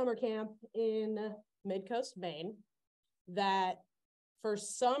found a summer camp in Mid-Coast, Maine, that for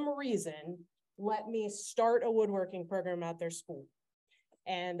some reason let me start a woodworking program at their school.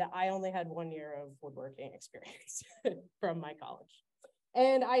 And I only had 1 year of woodworking experience from my college.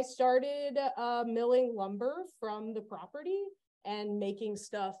 And I started milling lumber from the property and making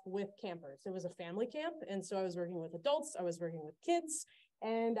stuff with campers. It was a family camp. And so I was working with adults, I was working with kids,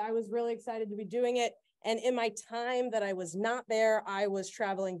 and I was really excited to be doing it. And in my time that I was not there, I was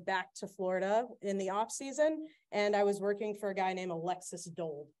traveling back to Florida in the off season, and I was working for a guy named Alexis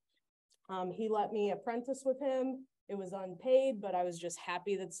Dole. He let me apprentice with him. It was unpaid, but I was just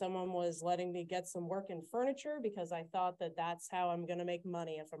happy that someone was letting me get some work in furniture because I thought that that's how I'm going to make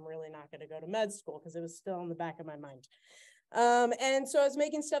money if I'm really not going to go to med school, because it was still in the back of my mind. And so I was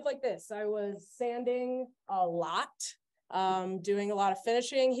making stuff like this. I was sanding a lot, doing a lot of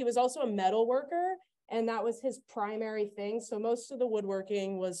finishing. He was also a metal worker, and that was his primary thing. So most of the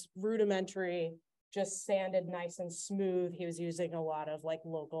woodworking was rudimentary, just sanded nice and smooth. He was using a lot of like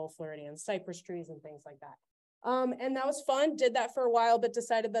local Floridian cypress trees and things like that. And that was fun, did that for a while, but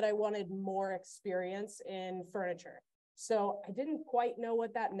decided that I wanted more experience in furniture. So I didn't quite know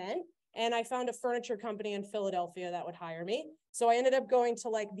what that meant. And I found a furniture company in Philadelphia that would hire me. So I ended up going to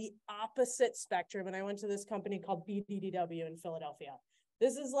like the opposite spectrum. And I went to this company called BDDW in Philadelphia.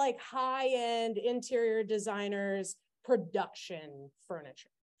 This is like high-end interior designers, production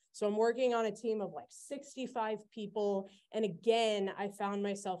furniture. So I'm working on a team of like 65 people. And again, I found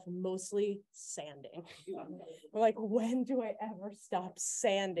myself mostly sanding. Like, when do I ever stop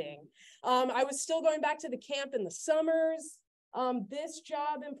sanding? I was still going back to the camp in the summers. This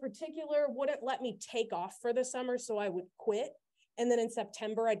job in particular wouldn't let me take off for the summer, so I would quit. And then in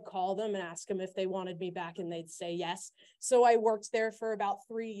September, I'd call them and ask them if they wanted me back, and they'd say yes. So I worked there for about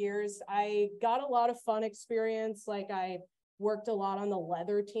 3 years. I got a lot of fun experience. Like I worked a lot on the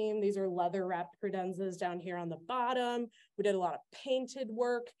leather team. These are leather wrapped credenzas down here on the bottom. We did a lot of painted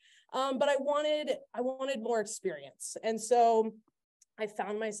work, but I wanted more experience. And so I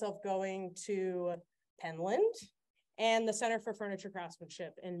found myself going to Penland and the Center for Furniture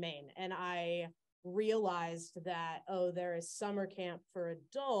Craftsmanship in Maine. And I realized that, oh, there is summer camp for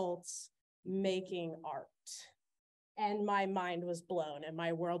adults making art. And my mind was blown and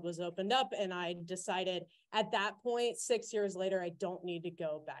my world was opened up. And I decided at that point, 6 years later, I don't need to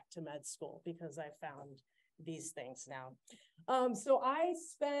go back to med school because I found these things now. So I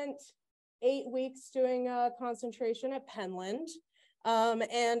spent 8 weeks doing a concentration at Penland.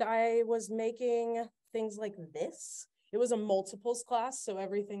 And I was making things like this. It was a multiples class, so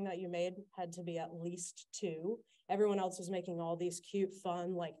everything that you made had to be at least 2. Everyone else was making all these cute,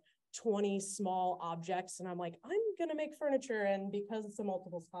 fun, like 20 small objects. And I'm like, I'm gonna make furniture. And because it's a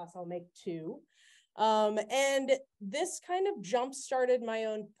multiples class, I'll make 2. And this kind of jump-started my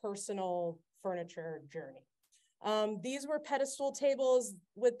own personal furniture journey. These were pedestal tables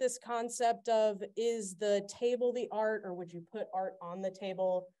with this concept of, is the table the art, or would you put art on the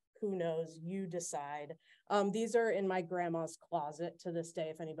table? Who knows? You decide. These are in my grandma's closet to this day.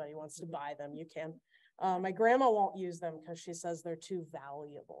 If anybody wants to buy them, you can. My grandma won't use them because she says they're too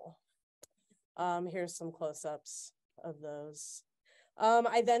valuable. Here's some close-ups of those.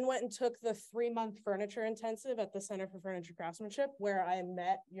 I then went and took the 3-month furniture intensive at the Center for Furniture Craftsmanship, where I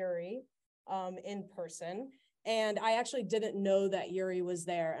met Yuri in person. And I actually didn't know that Yuri was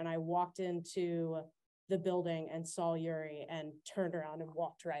there. And I walked into the building and saw Yuri and turned around and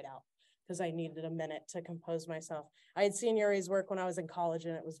walked right out because I needed a minute to compose myself. I had seen Yuri's work when I was in college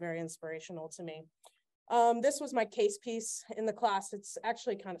and it was very inspirational to me. This was my case piece in the class. It's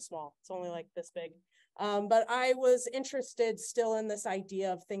actually kind of small. It's only like this big. But I was interested still in this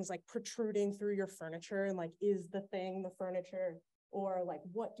idea of things like protruding through your furniture and like, is the thing the furniture? Or like,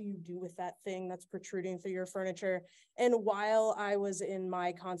 what do you do with that thing that's protruding through your furniture? And while I was in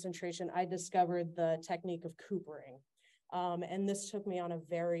my concentration, I discovered the technique of coopering. And this took me on a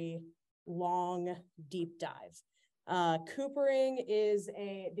very long, deep dive. Coopering is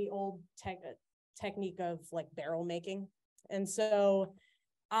the old technique of like barrel making. And so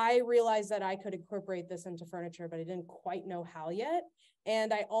I realized that I could incorporate this into furniture, but I didn't quite know how yet.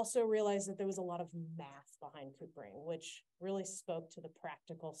 And I also realized that there was a lot of math behind coopering, which really spoke to the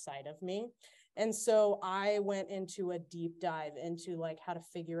practical side of me. And so I went into a deep dive into like how to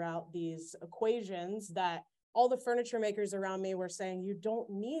figure out these equations that all the furniture makers around me were saying, you don't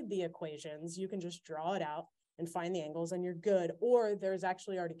need the equations. You can just draw it out and find the angles and you're good. Or there's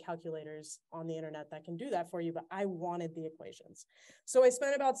actually already calculators on the internet that can do that for you, but I wanted the equations. So I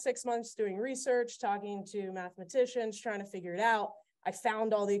spent about 6 months doing research, talking to mathematicians, trying to figure it out. I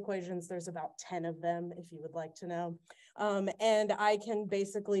found all the equations. There's about 10 of them, if you would like to know. And I can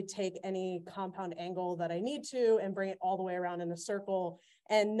basically take any compound angle that I need to and bring it all the way around in a circle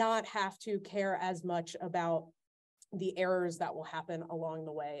and not have to care as much about the errors that will happen along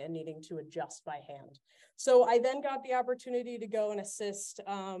the way and needing to adjust by hand. So I then got the opportunity to go and assist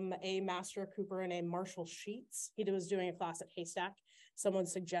a master cooper named Marshall Sheets. He was doing a class at Haystack. Someone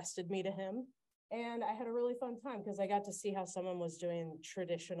suggested me to him. And I had a really fun time because I got to see how someone was doing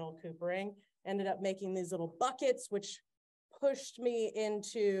traditional coopering. Ended up making these little buckets, which pushed me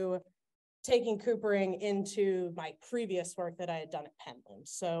into taking coopering into my previous work that I had done at Penland.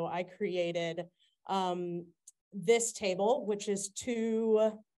 So I created this table, which is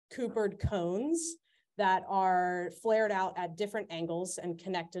 2 coopered cones that are flared out at different angles and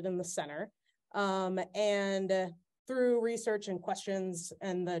connected in the center. And through research and questions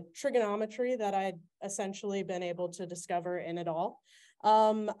and the trigonometry that I'd essentially been able to discover in it all,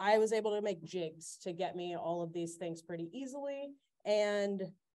 I was able to make jigs to get me all of these things pretty easily and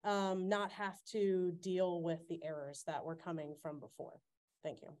not have to deal with the errors that were coming from before.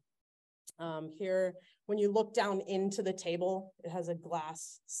 Thank you. Here, when you look down into the table, it has a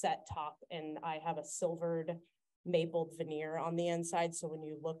glass set top and I have a silvered mapled veneer on the inside. So when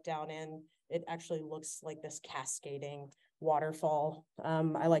you look down in, it actually looks like this cascading waterfall.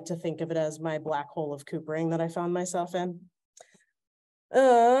 I like to think of it as my black hole of coopering that I found myself in.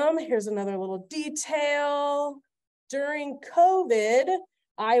 Here's another little detail. During COVID,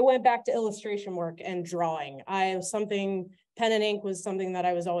 I went back to illustration work and drawing. Pen and ink was something that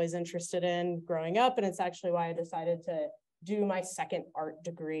I was always interested in growing up. And it's actually why I decided to do my second art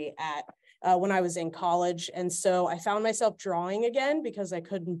degree when I was in college. And so I found myself drawing again because I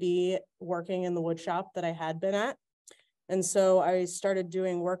couldn't be working in the wood shop that I had been at. And so I started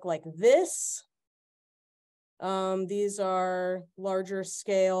doing work like this. These are larger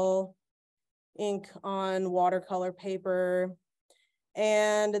scale ink on watercolor paper.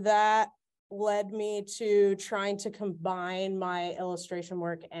 And that led me to trying to combine my illustration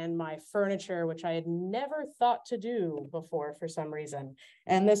work and my furniture, which I had never thought to do before for some reason.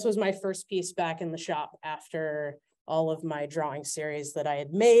 And this was my first piece back in the shop after all of my drawing series that I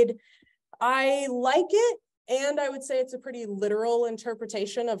had made. I like it, and I would say it's a pretty literal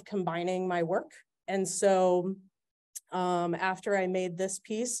interpretation of combining my work. And so after I made this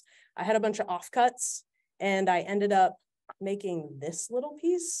piece, I had a bunch of offcuts, and I ended up making this little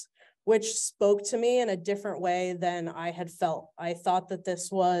piece, which spoke to me in a different way than I had felt. I thought that this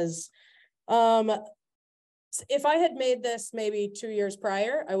was, if I had made this maybe 2 years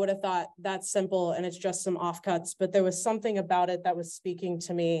prior, I would have thought that's simple and it's just some offcuts, but there was something about it that was speaking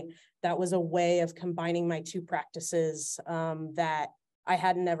to me that was a way of combining my two practices that I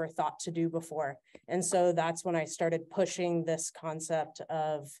hadn't ever thought to do before. And so that's when I started pushing this concept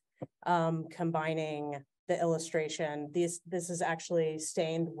of combining the illustration. This is actually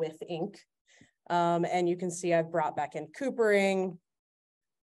stained with ink. And you can see I've brought back in coopering,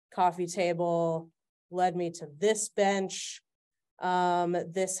 coffee table, led me to this bench.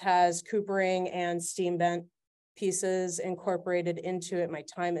 This has coopering and steam bent pieces incorporated into it. My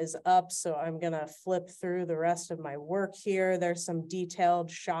time is up, so I'm gonna flip through the rest of my work here. There's some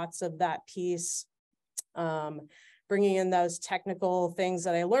detailed shots of that piece, bringing in those technical things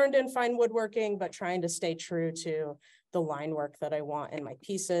that I learned in fine woodworking, but trying to stay true to the line work that I want in my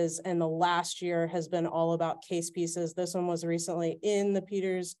pieces. And the last year has been all about case pieces. This one was recently in the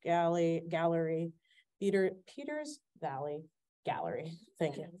Peters Valley Gallery. Peters Valley Gallery.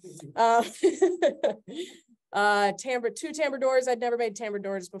 Thank you. Two timbre doors. I'd never made timbre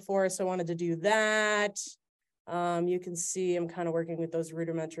doors before, so I wanted to do that. You can see I'm kind of working with those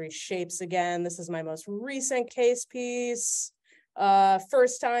rudimentary shapes again. This is my most recent case piece.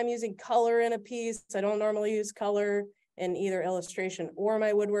 First time using color in a piece. I don't normally use color in either illustration or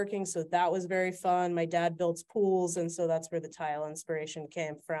my woodworking, so that was very fun. My dad builds pools, and so that's where the tile inspiration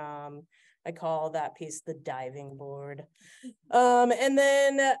came from. I call that piece the diving board. And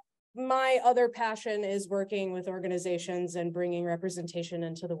then my other passion is working with organizations and bringing representation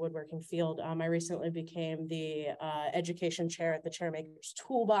into the woodworking field. I recently became the education chair at the Chairmaker's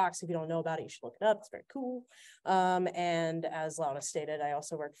Toolbox. If you don't know about it, you should look it up. It's very cool. And as LaMothe stated, I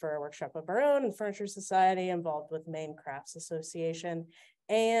also work for a workshop of our own and Furniture Society, involved with Maine Crafts Association.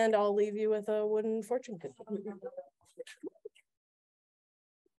 And I'll leave you with a wooden fortune cookie.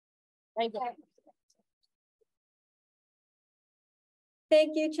 Thank you.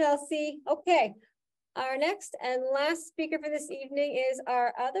 Thank you, Chelsea. Okay, our next and last speaker for this evening is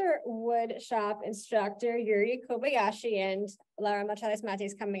our other wood shop instructor, Yuri Kobayashi, and Lara Machales-Mate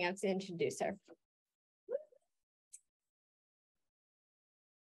is coming out to introduce her.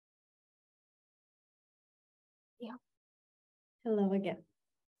 Yeah. Hello again.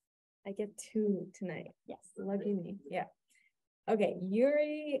 I get two tonight. Yes, lucky me. Yeah. Okay,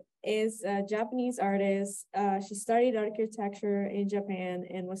 Yuri is a Japanese artist. She studied architecture in Japan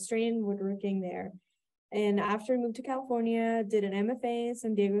and was trained in woodworking there. And after moved to California, did an MFA in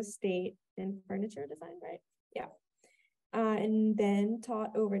San Diego State in furniture design, right? Yeah. And then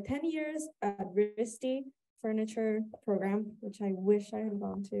taught over 10 years at RISD furniture program, which I wish I had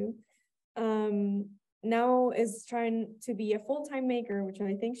gone to. Now is trying to be a full-time maker, which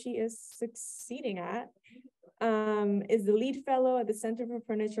I think she is succeeding at. Is the lead fellow at the Center for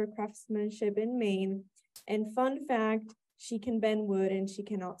Furniture Craftsmanship in Maine. And fun fact, she can bend wood and she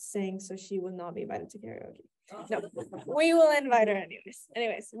cannot sing, so she will not be invited to karaoke. No, we will invite her anyways.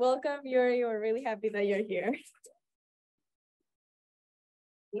 Anyways, welcome, Yuri. We're really happy that you're here.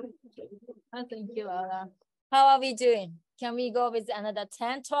 Oh, thank you, Laura. How are we doing? Can we go with another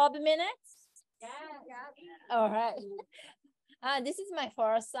 10, 12 minutes? Yeah. All right. This is my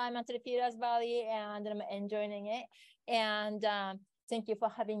first time at the Peters Valley, and I'm enjoying it. And thank you for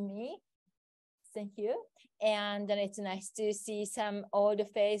having me. Thank you. And then it's nice to see some old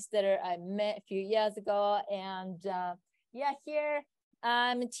faces that I met a few years ago. And yeah, here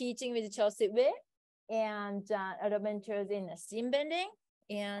I'm teaching with Chelsea Witt and adventures in steam bending.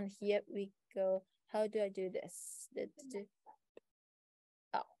 And here we go. How do I do this?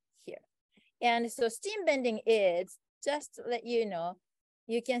 Oh, here. And so steam bending is, just to let you know,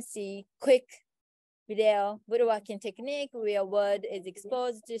 you can see quick video woodworking technique where wood is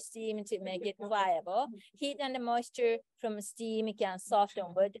exposed to steam to make it pliable. Heat and moisture from steam can soften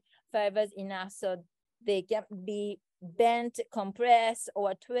wood fibers enough so they can be bent, compressed,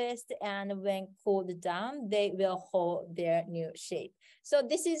 or twist, and when cooled down, they will hold their new shape. So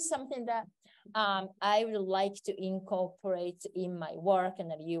this is something that I would like to incorporate in my work,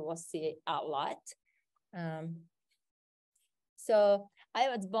 and that you will see it a lot. So I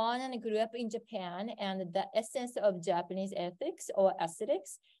was born and grew up in Japan, and the essence of Japanese ethics or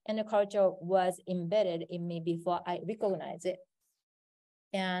aesthetics and the culture was embedded in me before I recognized it.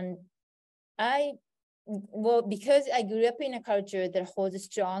 And because I grew up in a culture that holds a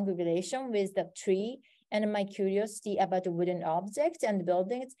strong relation with the tree, and my curiosity about wooden objects and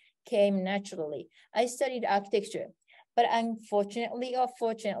buildings came naturally. I studied architecture, but unfortunately or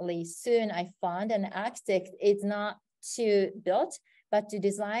fortunately, soon I found an architect is not to build, but to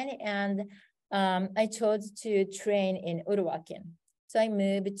design, and I chose to train in woodworking. So I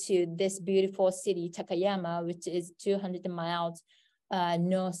moved to this beautiful city, Takayama, which is 200 miles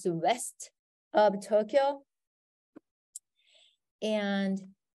northwest of Tokyo. And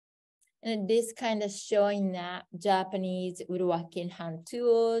this kind of showing that Japanese woodworking hand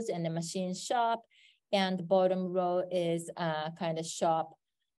tools and the machine shop, and the bottom row is kind of shop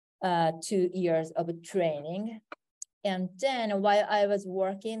 2 years of training. And then while I was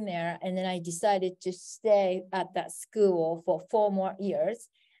working there, and then I decided to stay at that school for 4 more years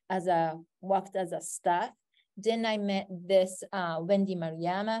worked as a staff. Then I met this Wendy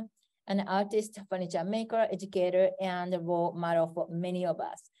Maruyama, an artist, furniture maker, educator, and a role model for many of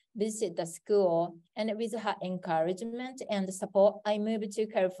us. Visit the school, and with her encouragement and support, I moved to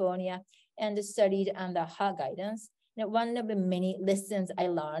California and studied under her guidance. And one of the many lessons I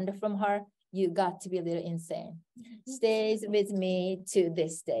learned from her, you got to be a little insane, stays with me to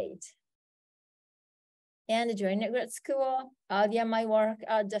this date. And during grad school, earlier my work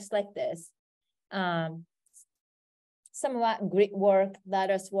are just like this. Somewhat grit work,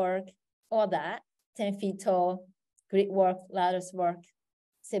 lattice work, all that, 10 feet tall, grit work, lattice work,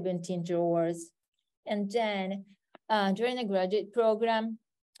 17 drawers. And then during the graduate program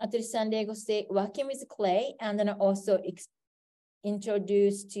at the San Diego State, working with clay, and then also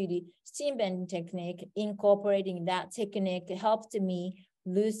introduced to the steam bending technique. Incorporating that technique helped me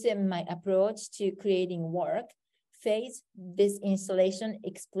loosen my approach to creating work. Phase, this installation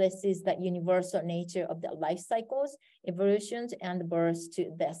expresses the universal nature of the life cycles, evolutions, and births to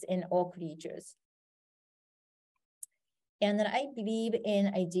death in all creatures. And then I believe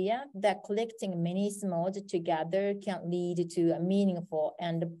in idea that collecting many small together can lead to a meaningful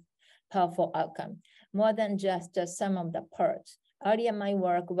and powerful outcome, more than just the sum of the parts. Earlier, my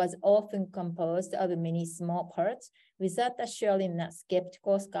work was often composed of many small parts without the sharing that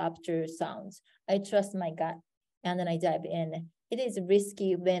skeptical sculpture sounds. I trust my gut, and then I dive in. It is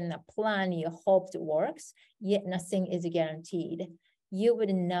risky when a plan you hoped works, yet nothing is guaranteed. You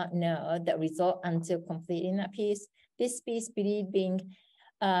would not know the result until completing a piece. This piece, believing,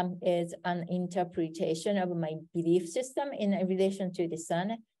 is an interpretation of my belief system in relation to the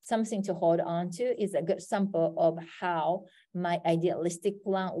sun. Something to hold on to is a good sample of how my idealistic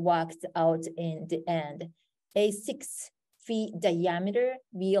plan worked out in the end. A 6 feet diameter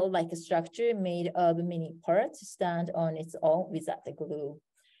wheel-like structure made of many parts stand on its own without the glue.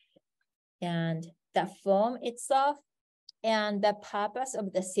 And the form itself and the purpose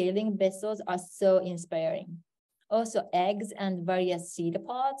of the sailing vessels are so inspiring. Also, eggs and various seed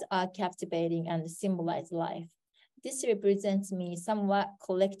pods are captivating and symbolize life. This represents me somewhat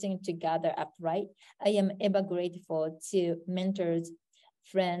collecting together upright. I am ever grateful to mentors,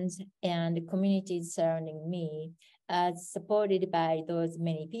 friends, and communities surrounding me. As supported by those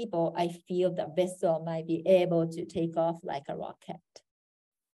many people, I feel the vessel might be able to take off like a rocket.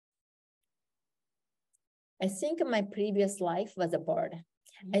 I think my previous life was a bird.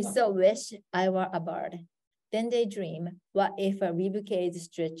 I so wish I were a bird. Then they dream, what if a ribcage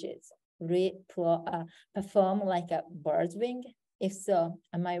stretches? Perform like a bird's wing? If so,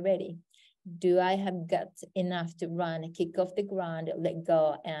 am I ready? Do I have guts enough to run, kick off the ground, let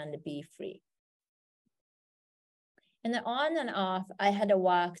go, and be free? And on and off, I had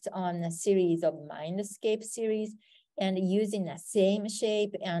worked on a series of Mindscape series and using the same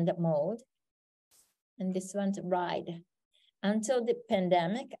shape and mold. And this one's ride. Until the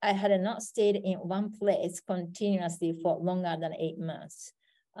pandemic, I had not stayed in one place continuously for longer than 8 months.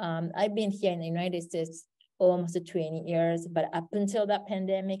 I've been here in the United States almost 20 years, but up until that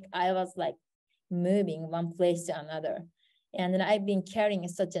pandemic, I was like moving one place to another. And then I've been carrying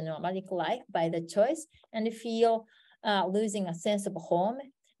such a nomadic life by the choice and feel losing a sense of home,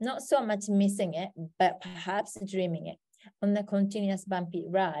 not so much missing it, but perhaps dreaming it. On a continuous bumpy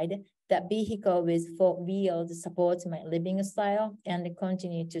ride, that vehicle with 4 wheels supports my living style and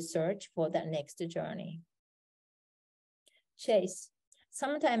continue to search for that next journey. Chase.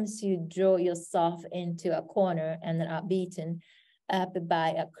 Sometimes you draw yourself into a corner and are beaten up by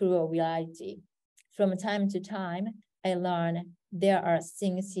a cruel reality. From time to time, I learn there are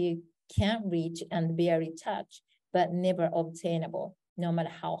things you can't reach and barely touch, but never obtainable, no matter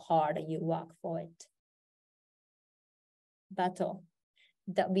how hard you work for it. Battle.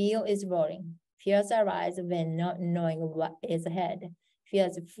 The wheel is rolling. Fears arise when not knowing what is ahead.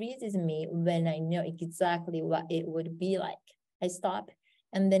 Fears freezes me when I know exactly what it would be like. I stop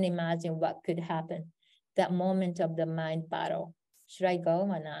and then imagine what could happen. That moment of the mind battle. Should I go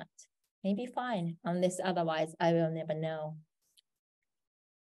or not? Maybe fine, unless otherwise I will never know.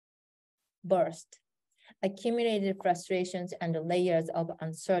 Burst. Accumulated frustrations and layers of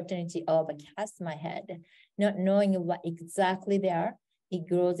uncertainty overcast my head. Not knowing what exactly they are, it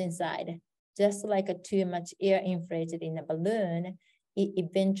grows inside. Just like too much air inflated in a balloon, it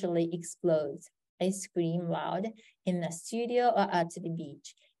eventually explodes. I scream loud in the studio or at the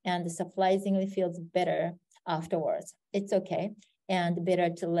beach, and surprisingly feels better afterwards. It's okay, and better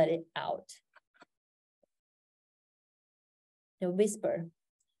to let it out. The whisper.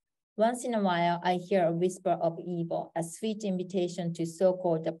 Once in a while, I hear a whisper of evil, a sweet invitation to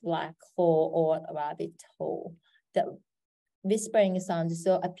so-called the black hole or rabbit hole. The whispering sounds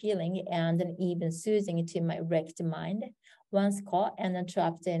so appealing and even soothing to my wrecked mind. Once caught and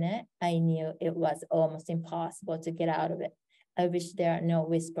trapped in it, I knew it was almost impossible to get out of it. I wish there are no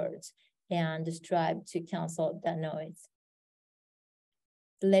whispers and strive to cancel the noise.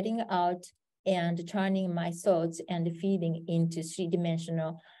 Letting out and turning my thoughts and feeling into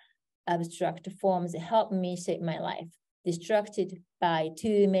three-dimensional abstract forms helped me shape my life. Distracted by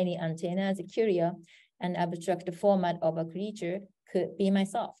too many antennas, curious, an abstract format of a creature could be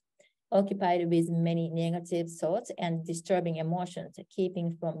myself. Occupied with many negative thoughts and disturbing emotions,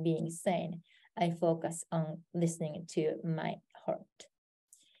 keeping from being sane, I focus on listening to my heart.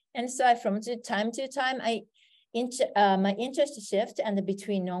 And so from time to time, my interest shifts and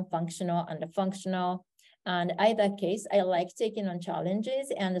between non-functional and functional. And either case, I like taking on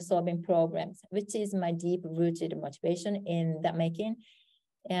challenges and solving problems, which is my deep-rooted motivation in that making.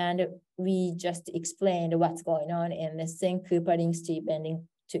 And we just explained what's going on in the sink, putting Steve bending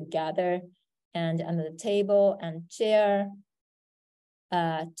together, and under the table and chair,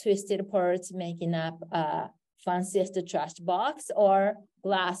 twisted parts making up fanciest trash box or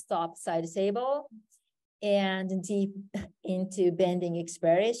glass top side table, and deep into bending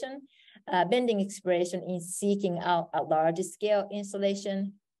exploration. Bending exploration in seeking out a large scale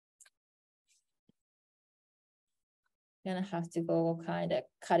installation. Gonna have to go kind of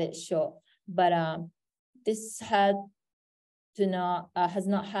cut it short, but this has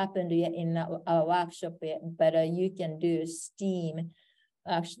not happened yet in our workshop yet, but you can do steam,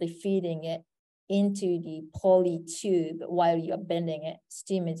 actually feeding it into the poly tube while you're bending it.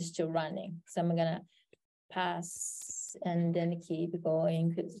 Steam is still running. So I'm gonna pass and then keep going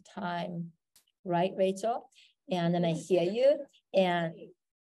because time, right, Rachel? And then I hear you, and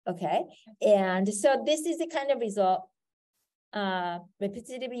okay. And so this is the kind of result.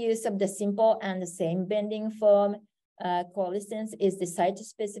 Repetitive use of the simple and the same bending form coalescence is the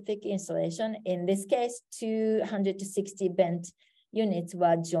site-specific installation. In this case, 260 bent units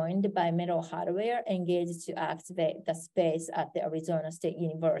were joined by metal hardware engaged to activate the space at the Arizona State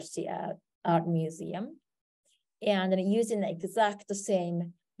University Art Museum. And using the exact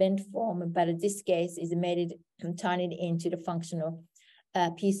same bent form, but in this case is made it and turn it into the functional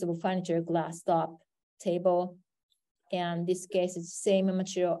piece of furniture, glass top table. And this case is the same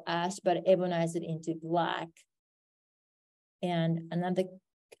material ash, but ebonized it into black. And another,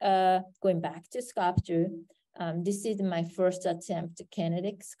 going back to sculpture, this is my first attempt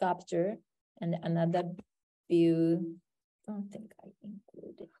kinetic sculpture, and another view, I don't think I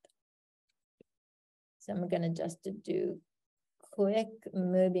included. So I'm gonna just do quick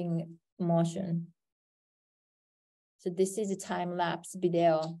moving motion. So this is a time-lapse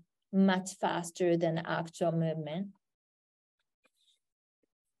video, much faster than actual movement.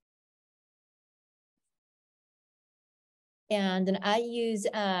 And then I use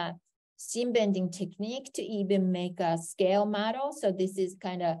a steam bending technique to even make a scale model. So this is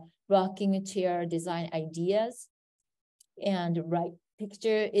kind of rocking chair design ideas. And right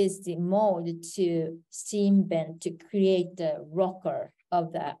picture is the mold to steam bend to create the rocker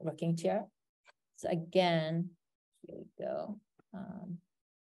of that rocking chair. So again, here we go.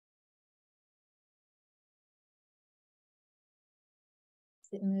 Is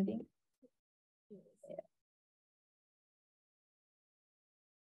it moving? Yeah.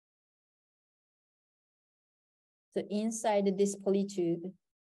 So inside this poly tube,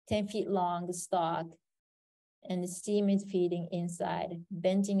 10 feet long stock, and the steam is feeding inside,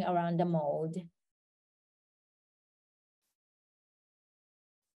 bending around the mold.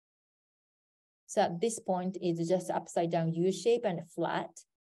 So at this point, it's just upside down U shape and flat.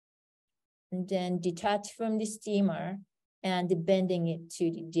 And then detach from the steamer and bending it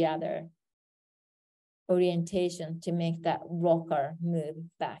to the other orientation to make that rocker move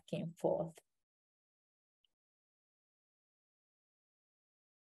back and forth.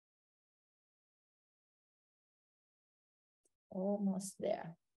 Almost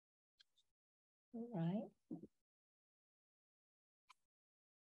there. All right.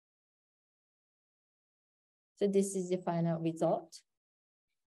 So this is the final result.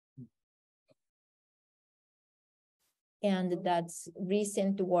 And that's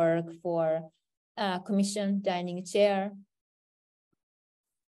recent work for commission dining chair.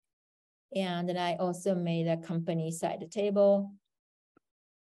 And then I also made a company side table.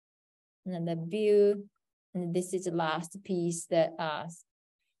 And the view. And this is the last piece that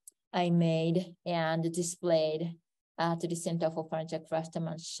I made and displayed to the Center for Furniture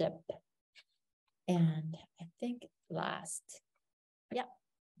Craftsmanship. And I think last, yeah,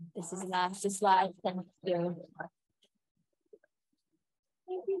 this is last slide. Thank you.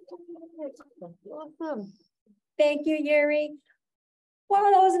 Awesome. Thank you, Yuri. Wow,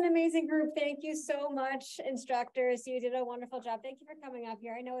 that was an amazing group. Thank you so much, instructors. You did a wonderful job. Thank you for coming up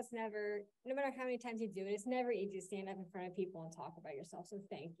here. I know it's never, no matter how many times you do it, it's never easy to stand up in front of people and talk about yourself. So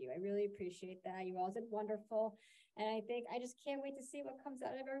thank you. I really appreciate that. You all did wonderful. And I think I just can't wait to see what comes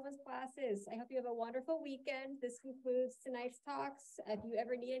out of everyone's classes. I hope you have a wonderful weekend. This concludes tonight's talks. If you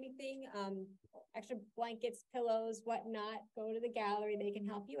ever need anything, extra blankets, pillows, whatnot, go to the gallery. They can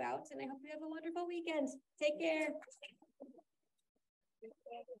help you out. And I hope you have a wonderful weekend. Take care.